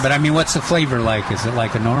was. But I mean, what's the flavor like? Is it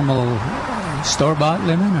like a normal store-bought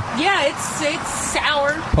lemon? Or Yeah, it's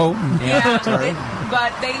sour. potent? Yeah, Sorry.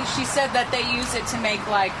 but she said that they use it to make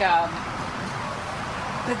like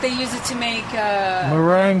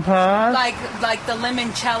Meringue pie. like the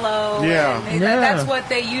limoncello. Yeah. and Yeah. that's what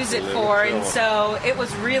they use it for. And so it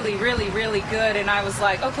was really, really, really good. And I was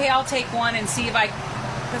like, okay, I'll take one and see if I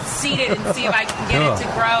can seed it and see if I can get it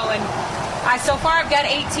to grow. And so far I've got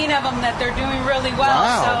 18 of them that they're doing really well.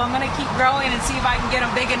 Wow. So I'm going to keep growing and see if I can get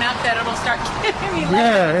them big enough that it'll start giving me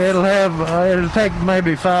lemons. Yeah, it'll take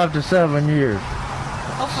maybe 5 to 7 years.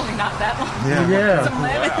 Hopefully not that long. Yeah. Some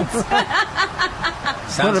lemons.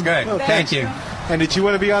 Sounds good. Okay. Thank you. And did you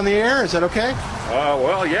want to be on the air? Is that okay?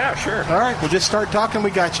 Well, yeah, sure. All right, we'll just start talking.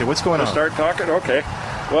 We got you. What's going on? Start talking? Okay.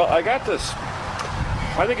 Well, I got this,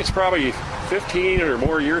 I think it's probably 15 or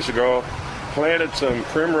more years ago, planted some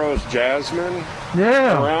primrose jasmine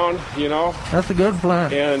Yeah. around, That's a good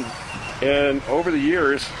plant. And over the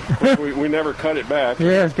years, we never cut it back.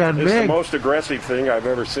 Yeah, it's gotten It's big. the most aggressive thing I've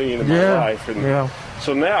ever seen in my Yeah, life. And yeah.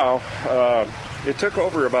 so now, it took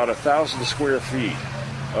over about 1,000 square feet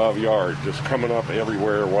of yard, just coming up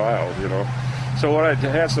everywhere wild, So what I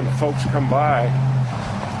had some folks come by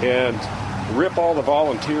and rip all the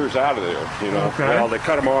volunteers out of there, Okay. Well, they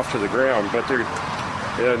cut them off to the ground,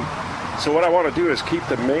 and so what I want to do is keep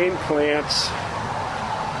the main plants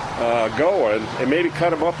going and maybe cut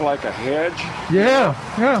them up like a hedge. Yeah,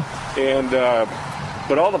 yeah. And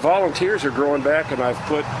but all the volunteers are growing back, and I've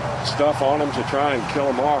put stuff on them to try and kill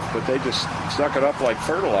them off, but they just suck it up like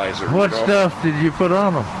fertilizer. What stuff did you put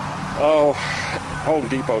on them? Oh, Home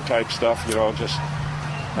Depot type stuff, just.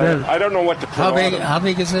 I don't know what to put How on big? them. How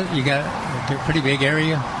big is it? You got a pretty big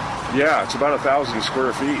area. Yeah, it's about 1,000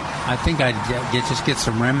 square feet. I think I'd just get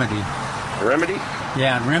some Remedy. Remedy?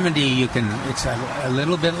 Yeah, and Remedy it's a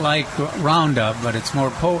little bit like Roundup, but it's more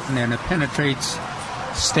potent and it penetrates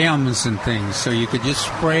stems and things. So you could just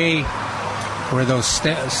spray where those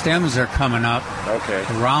stems are coming up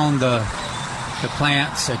around the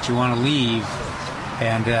plants that you want to leave,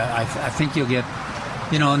 and I think you'll get,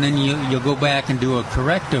 and then you'll go back and do a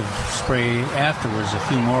corrective spray afterwards. A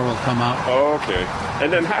few more will come out. Oh, okay.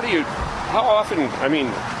 And then how often,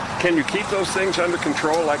 can you keep those things under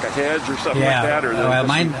control like a hedge or something like that? Or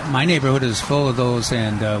my neighborhood is full of those,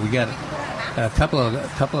 and we got a couple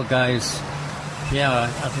of guys. Yeah,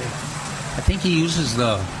 I think he uses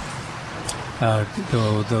those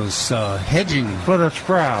hedging for the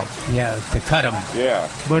sprout. Yeah, to cut them. Yeah.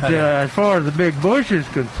 But as far as the big bush is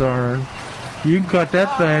concerned, you can cut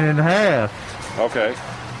that thing in half. Okay.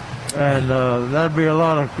 And that'd be a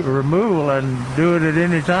lot of removal, and do it at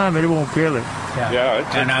any time, it won't kill it. Yeah.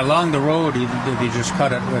 And along the road, you just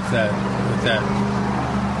cut it with that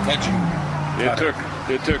hedging.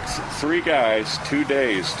 It took 3 guys 2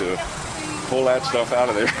 days to pull that stuff out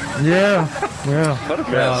of there. Yeah. What a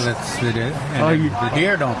mess. Well, the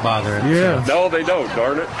deer don't bother it. Yeah. No, they don't,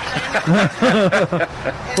 darn it.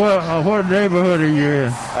 Well, what neighborhood are you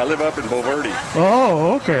in? I live up in Bulverde.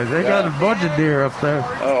 Oh, okay. They got a bunch of deer up there.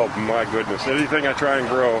 Oh, my goodness. Anything I try and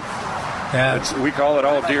grow, we call it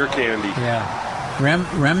all deer candy. Yeah.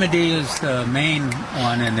 Remedy is the main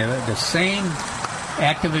one, and the same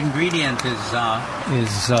active ingredient is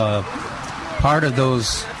part of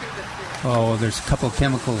those. Oh, there's a couple of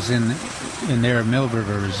chemicals in there.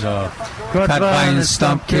 Milberger's cut vine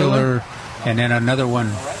stump killer, and then another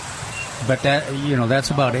one. But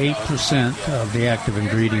that's about 8% of the active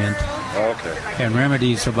ingredient. Okay. And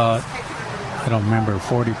Remedy's about, I don't remember,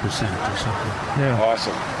 40% or something. Yeah.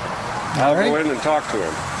 Awesome. I'll go in and talk to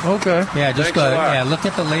him. Okay. Yeah, just Thanks a lot. look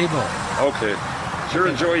at the label. Okay. Sure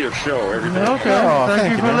enjoy your show every day. Okay.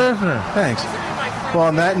 Thank you for listening. Thanks. Well,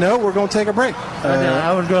 on that note, we're going to take a break.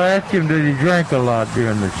 I was going to ask him, did he drink a lot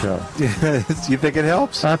during the show? You think it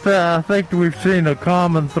helps? I think we've seen a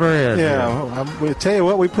common thread. Yeah. We'll tell you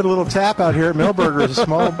what, we put a little tap out here at Milberger's, a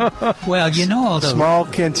small, small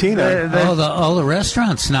cantina. All the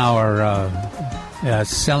restaurants now are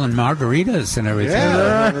selling margaritas and everything.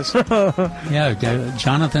 Yeah.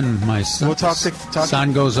 Jonathan, my son,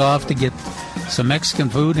 son goes off to get some Mexican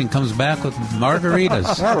food and comes back with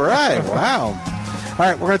margaritas. All right. Wow. All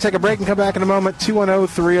right, we're going to take a break and come back in a moment.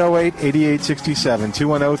 210-308-8867.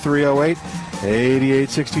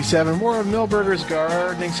 8867. More of Millburgers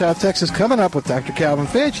Gardening South Texas coming up with Dr. Calvin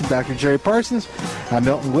Finch and Dr. Jerry Parsons. I'm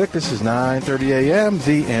Milton Glick. This is 9:30 a.m.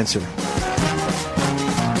 The Answer.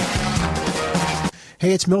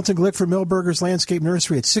 Hey, it's Milton Glick for Millburgers Landscape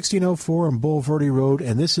Nursery at 1604 on Bulverde Road,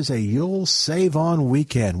 and this is a You'll Save On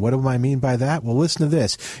weekend. What do I mean by that? Well, listen to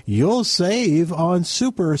this. You'll save on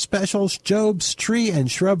super specials, Job's tree and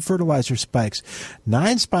shrub fertilizer spikes.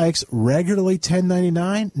 9 spikes, regularly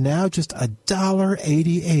 $10.99, now just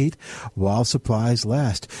 $1.88 while supplies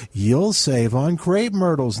last. You'll save on crepe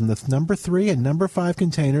myrtles in the number 3 and number 5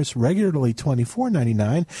 containers, regularly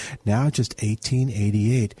 $24.99, now just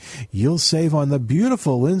 $18.88. You'll save on the beautiful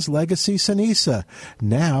Lynn's Legacy Sinisa,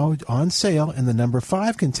 now on sale in the number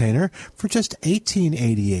 5 container for just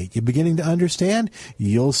 $18.88. You beginning to understand?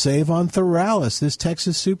 You'll save on Theralis. This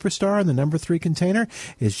Texas superstar in the number 3 container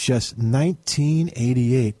is just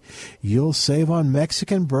 $19.88. You'll save on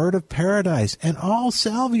Mexican Bird of Paradise, and all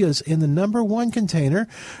salvias in the number 1 container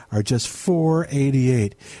are just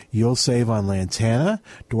 $4.88. You'll save on Lantana,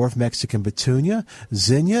 Dwarf Mexican Petunia,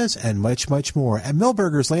 zinnias, and much, much more at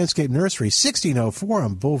Millburgers Landscape Nursery, 1604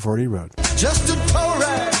 on Bulverde Road. Just a tow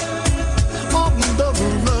rag on the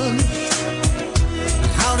run.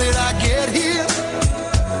 How did I get here?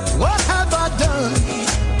 What have I done?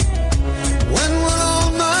 When will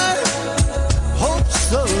all my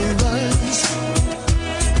hopes arise?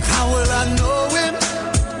 How will I know him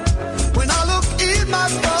when I look in my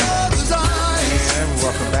father's eyes? And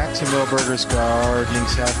welcome back to Millburgers Gardening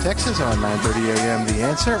South Texas on 9:30 a.m. The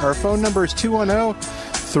Answer. Our phone number is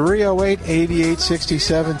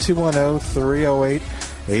 210-308-8867,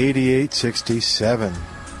 210-308-8867.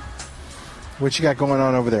 What you got going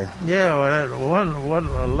on over there? Yeah,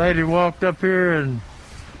 one lady walked up here and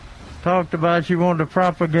talked about she wanted to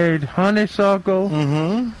propagate honeysuckle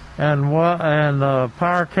and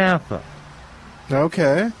pyracantha.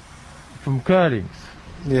 Okay. From cuttings.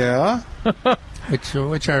 Yeah.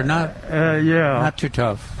 which are not not too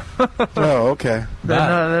tough. Oh, okay. They're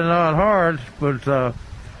not hard, but of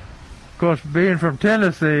course, being from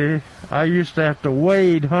Tennessee, I used to have to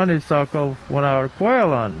wade honeysuckle when I was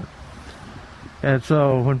quail hunting. And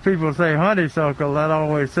so when people say honeysuckle, that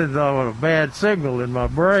always sends out a bad signal in my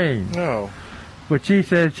brain. Oh. But she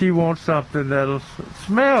said she wants something that'll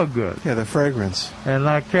smell good. Yeah, the fragrance. And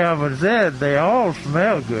like Calvin said, they all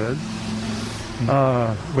smell good.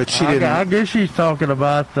 But she didn't. I guess she's talking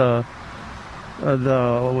about the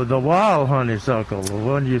wild honeysuckle, the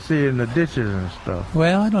one you see in the ditches and stuff.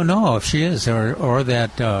 Well, I don't know if she is, or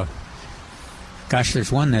that. Gosh,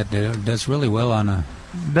 there's one that does really well on a.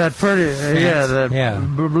 That pretty,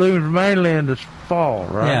 blooms mainly in the fall,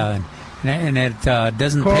 right? Yeah, and it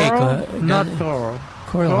doesn't coral? take. Not coral.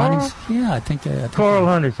 Coral honeysuckle. Yeah, I think. Coral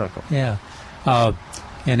honeysuckle. Yeah.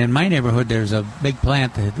 And in my neighborhood, there's a big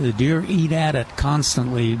plant. The deer eat at it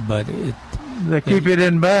constantly, but they keep it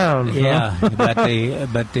in bounds. Yeah, huh? but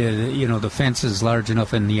the fence is large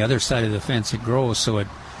enough, and the other side of the fence it grows, so it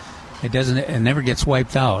never gets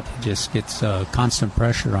wiped out. It just gets constant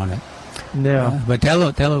pressure on it. Yeah. But tell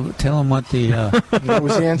them what the what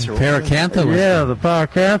was the answer? Pyracantha was. Yeah, the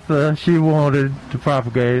pyracantha she wanted to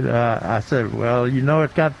propagate. I said, well,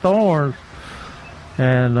 it's got thorns,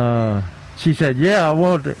 and she said, yeah, I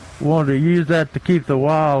want to use that to keep the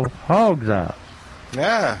wild hogs out.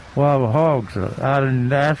 Yeah. Wild hogs. I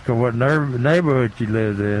didn't ask her what neighborhood she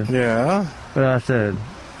lived in. Yeah. But I said,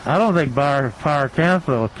 I don't think pyracantha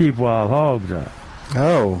will keep wild hogs out.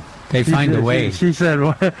 Oh. They find a way. She said,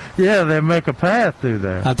 well, yeah, they make a path through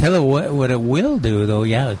there. I'll tell you what it will do, though.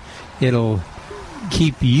 Yeah, it'll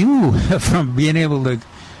keep you from being able to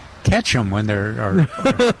catch them when they're.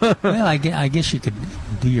 Well, I guess you could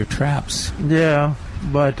do your traps. Yeah,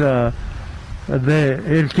 but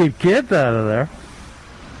it'll keep kids out of there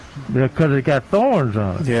because it got thorns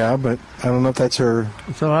on it. Yeah, but I don't know if that's her.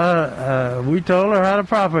 So we told her how to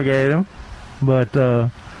propagate them, but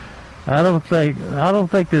I don't think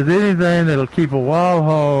there's anything that'll keep a wild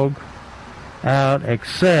hog out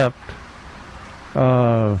except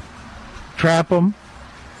trap them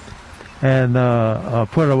and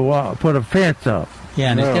put a fence up.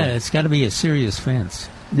 Yeah, and it's got to be a serious fence.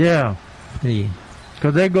 Yeah,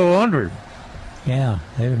 because they go under it. Yeah,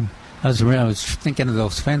 I was thinking of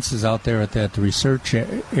those fences out there at that research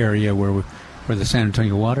area where the San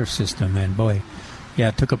Antonio water system, and boy, yeah,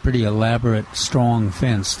 it took a pretty elaborate, strong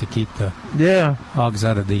fence to keep the hogs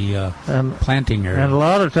out of the planting area. And a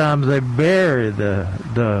lot of times they bury the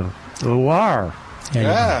wire.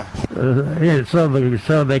 Yeah. So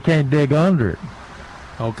they can't dig under it.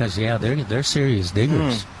 Oh, because they're serious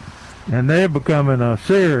diggers. And they're becoming a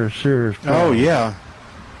serious problem. Oh yeah.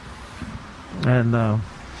 And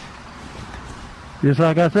just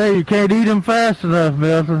like I say, you can't eat them fast enough,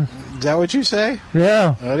 Milton. Is that what you say?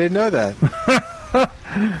 Yeah. I didn't know that.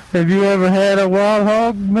 Have you ever had a wild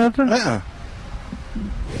hog, Milton?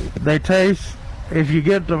 They taste, if you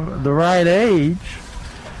get the right age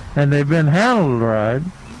and they've been handled right,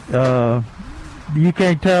 you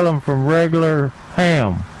can't tell them from regular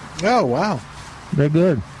ham. Oh, wow. They're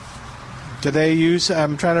good. Do they use,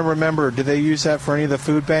 I'm trying to remember, do they use that for any of the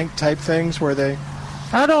food bank type things where they...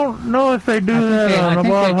 I don't know if they do that on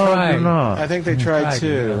the wild hogs or not. I think they tried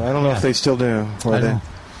too. I don't know if they still do. But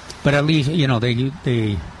at least,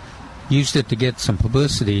 they used it to get some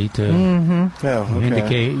publicity to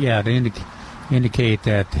indicate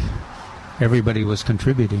that everybody was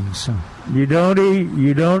contributing. So you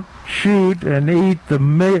don't shoot and eat the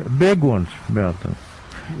big ones, Milton.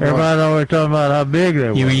 Everybody always talking about how big they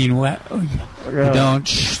were. You mean what?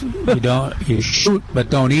 You shoot but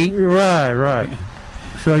don't eat. Right.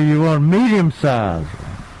 So you want medium size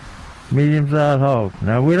hog.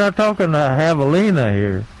 Now we're not talking javelina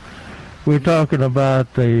here. We're talking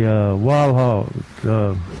about the wild hog,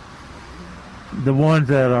 the ones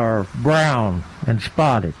that are brown and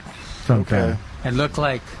spotted sometimes. And look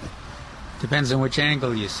like, depends on which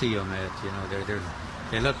angle you see them at.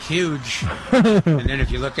 They look huge, and then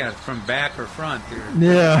if you look at it from back or front,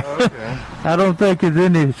 yeah. I don't think it's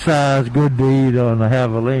any size good to eat on a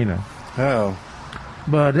javelina. Oh.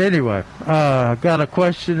 But anyway, I got a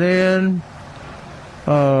question in.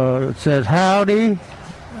 It says, howdy.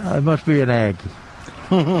 It must be an Aggie.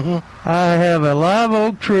 I have a live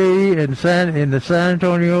oak tree in the San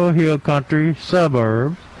Antonio Hill Country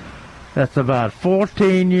suburbs that's about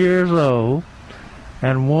 14 years old,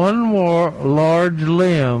 and one more large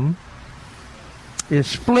limb is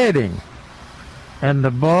splitting, and the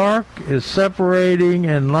bark is separating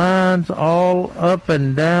in lines all up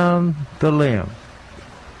and down the limb.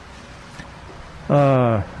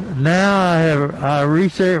 Now I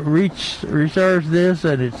researched this,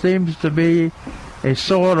 and it seems to be a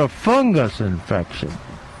sort of fungi infection.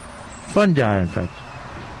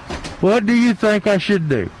 What do you think I should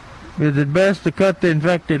do? Is it best to cut the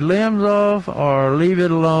infected limbs off or leave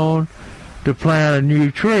it alone to plant a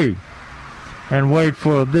new tree and wait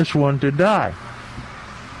for this one to die?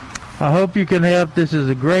 I hope you can help. This is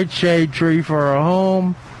a great shade tree for our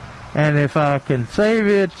home, and if I can save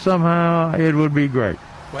it somehow, it would be great.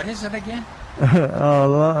 What is it again?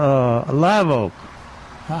 Live oak.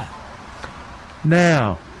 Huh.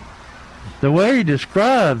 Now, the way he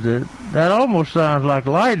describes it, that almost sounds like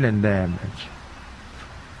lightning damage.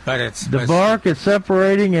 But the bark is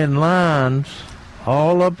separating in lines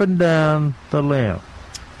all up and down the limb.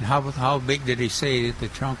 And how big did he say the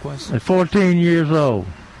trunk was? At 14 years old.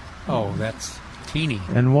 Oh, that's teeny.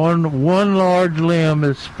 And one large limb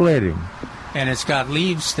is splitting. And it's got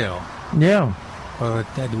leaves still. Yeah. Well,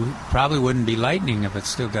 that probably wouldn't be lightning if it's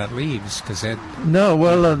still got leaves, because that. No,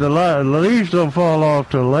 well, the leaves don't fall off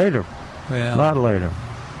till later. Well, a lot later.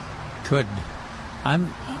 Could. I'd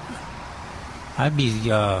be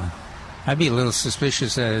a little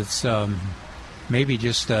suspicious that it's maybe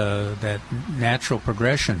just that natural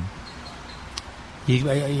progression.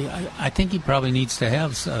 I think he probably needs to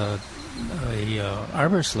have a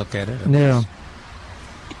arborist look at it. Yeah.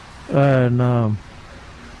 And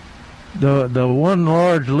the one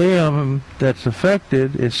large limb that's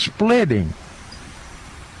affected is splitting.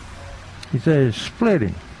 He says it's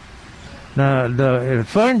splitting. Now the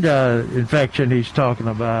fungi infection he's talking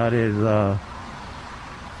about is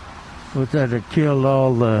what's that? It killed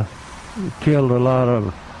a lot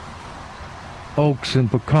of oaks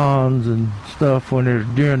and pecans and stuff when it was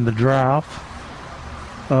during the drought.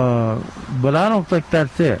 But I don't think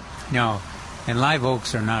that's it. No, and live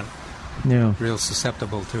oaks are not real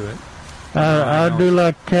susceptible to it. I do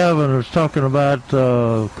like Calvin was talking about.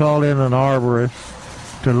 Call in an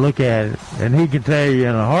arborist to look at it, and he can tell you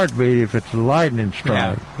in a heartbeat if it's a lightning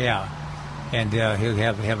strike. Yeah. And he'll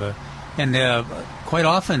have a, and quite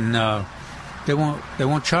often they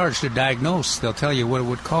won't charge to diagnose. They'll tell you what it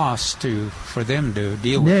would cost for them to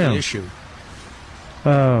deal with the issue.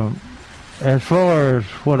 As far as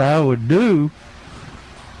what I would do,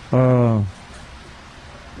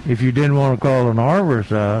 if you didn't want to call an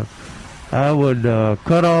arborist out, I would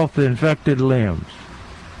cut off the infected limbs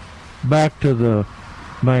back to the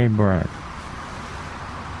main branch.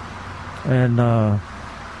 And,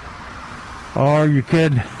 or you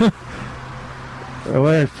could, well,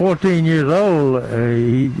 it's 14 years old.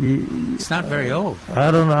 It's not very old. I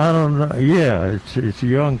don't know. Yeah, it's a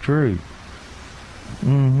young tree.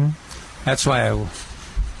 Mm-hmm. That's why I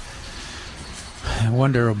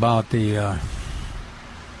wonder about the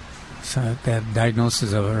that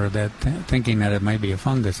diagnosis of, or that thinking that it might be a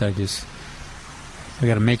fungus. I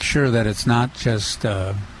got to make sure that it's not just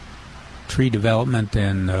tree development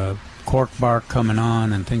and cork bark coming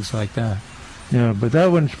on and things like that. Yeah, but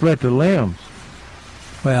that wouldn't split the limbs.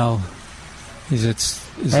 Well, is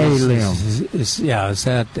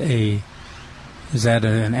that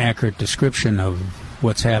an accurate description of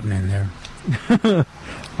what's happening there?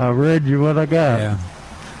 I read you what I got. Yeah.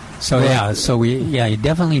 So you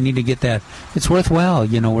definitely need to get that. It's worthwhile,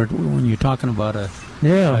 when you're talking about a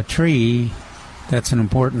tree, that's an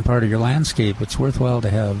important part of your landscape. It's worthwhile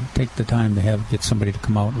to take the time to get somebody to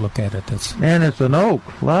come out and look at it. And it's an oak,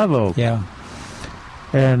 live oak. Yeah.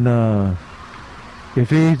 And if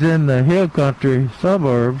he's in the hill country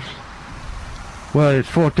suburbs, well, it's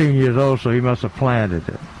 14 years old, so he must have planted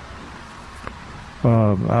it.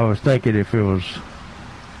 I was thinking if it was,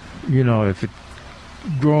 if it's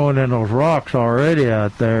growing in those rocks already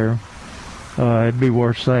out there, it'd be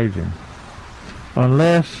worth saving.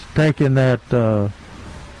 Unless taking that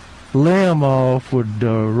limb off would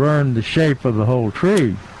ruin the shape of the whole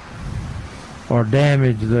tree or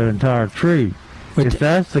damage the entire tree. If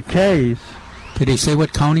that's the case... Did he say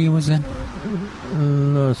what county he was in?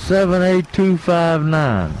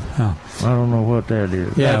 78259. Oh. I don't know what that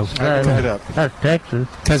is. Yeah, that's Texas.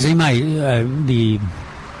 Because he might, the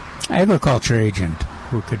agriculture agent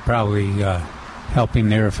who could probably help him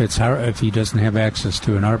there if he doesn't have access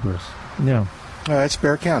to an arborist. Yeah. It's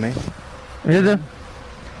Bear County. Is it?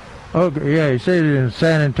 Okay, yeah, he said it in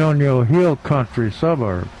San Antonio Hill Country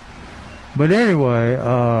suburb. But anyway,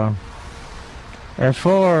 as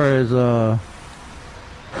far as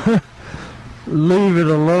leave it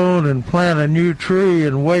alone and plant a new tree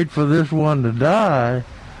and wait for this one to die,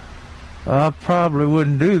 I probably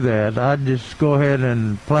wouldn't do that. I'd just go ahead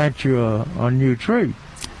and plant you a new tree.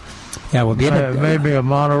 Yeah, well, maybe a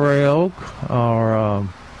Monterey oak or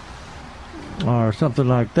something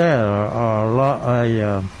like that, what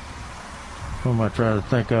am I trying to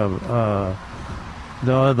think of?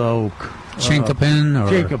 The other oak. Chinkapin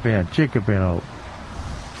oak.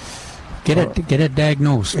 Get it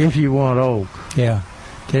diagnosed. If you want oak. Yeah.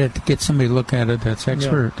 Get somebody to look at it that's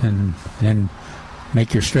expert and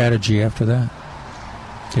make your strategy after that.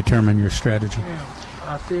 Determine your strategy. Yeah.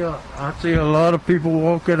 I see a lot of people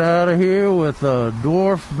walking out of here with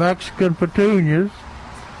dwarf Mexican petunias.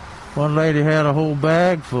 One lady had a whole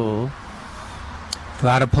bag full. A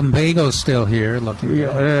lot of plumbagos still here looking.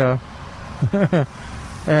 Yeah.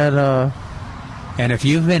 And if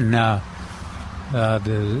you've been the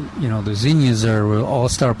zinnias are an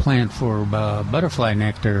all-star plant for butterfly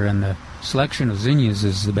nectar, and the selection of zinnias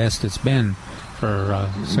is the best it's been for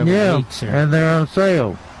several weeks here. And they're on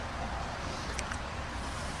sale.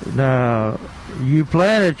 Now, you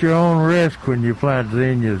plant at your own risk when you plant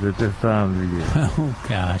zinnias at this time of the year. Oh,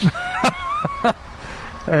 gosh.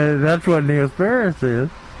 And that's what Neil Sperry says.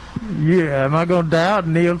 Am I going to doubt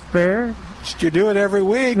Neil Sperry? You do it every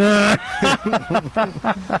week. Yeah,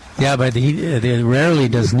 but rarely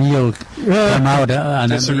does Neil come out on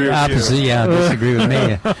the opposite. Yeah, disagree with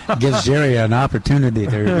me. It gives Jerry an opportunity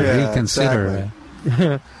to reconsider.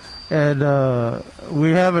 Exactly. And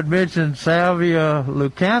we haven't mentioned Salvia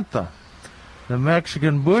leucantha, the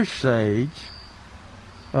Mexican bush sage,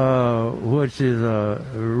 which is a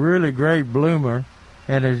really great bloomer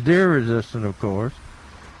and is deer resistant, of course.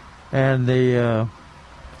 And the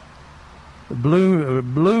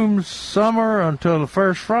blooms summer until the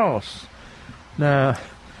first frost. Now,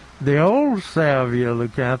 the old Salvia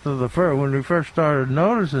leucantha, when we first started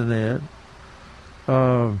noticing it,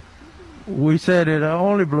 we said it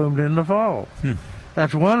only bloomed in the fall.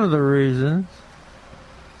 That's one of the reasons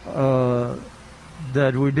that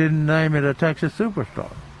we didn't name it a Texas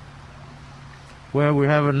Superstar. Well, we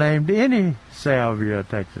haven't named any Salvia a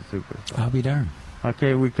Texas Superstar. I'll be darned.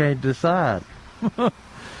 Okay, we can't decide.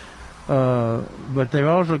 But they've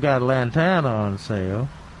also got Lantana on sale.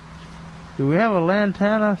 Do we have a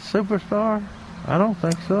Lantana Superstar? I don't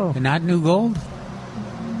think so. And not New Gold?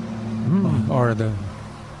 Or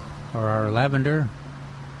our lavender?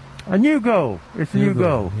 A New Gold. It's New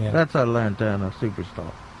Gold. Yeah. That's a Lantana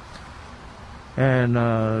Superstar. And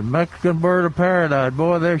Mexican Bird of Paradise,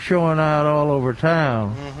 boy, they're showing out all over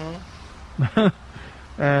town.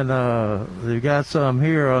 Mm-hmm. And they've got some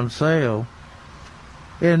here on sale.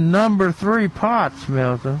 In number 3 pots,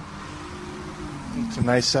 Milton. It's a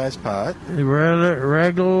nice sized pot.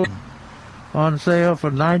 Regular on sale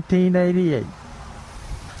for $19.88.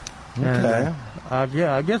 Okay. And,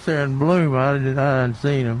 I guess they're in bloom. I hadn't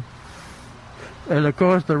seen them. And of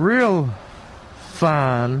course, the real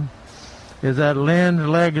find is that Lynn's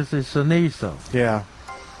Legacy Cenizo. Yeah.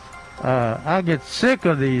 I get sick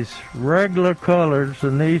of these regular colored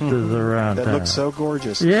Sinisas around That town. looks so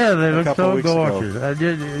gorgeous. Yeah, they A look couple so weeks ago. gorgeous.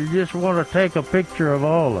 You just want to take a picture of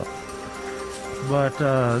all of them.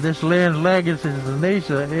 But this Lynn's Legacy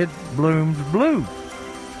Sinisa, it blooms blue,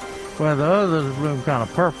 where the others bloom kind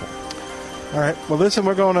of purple. All right. Well, listen,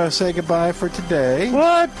 we're going to say goodbye for today.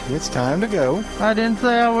 What? It's time to go. I didn't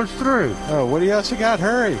say I was through. Oh, what else you got?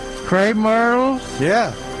 Hurry. Crepe Myrtles.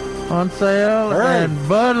 Yeah. On sale. Hurry. And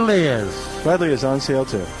Bud Liz. Bud Liz is on sale,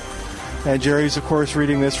 too. And Jerry's, of course,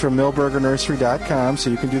 reading this from MilbergerNursery.com, so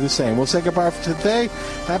you can do the same. We'll say goodbye for today.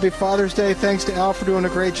 Happy Father's Day. Thanks to Al for doing a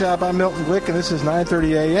great job. I'm Milton Glick, and this is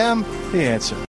 9:30 a.m., The Answer.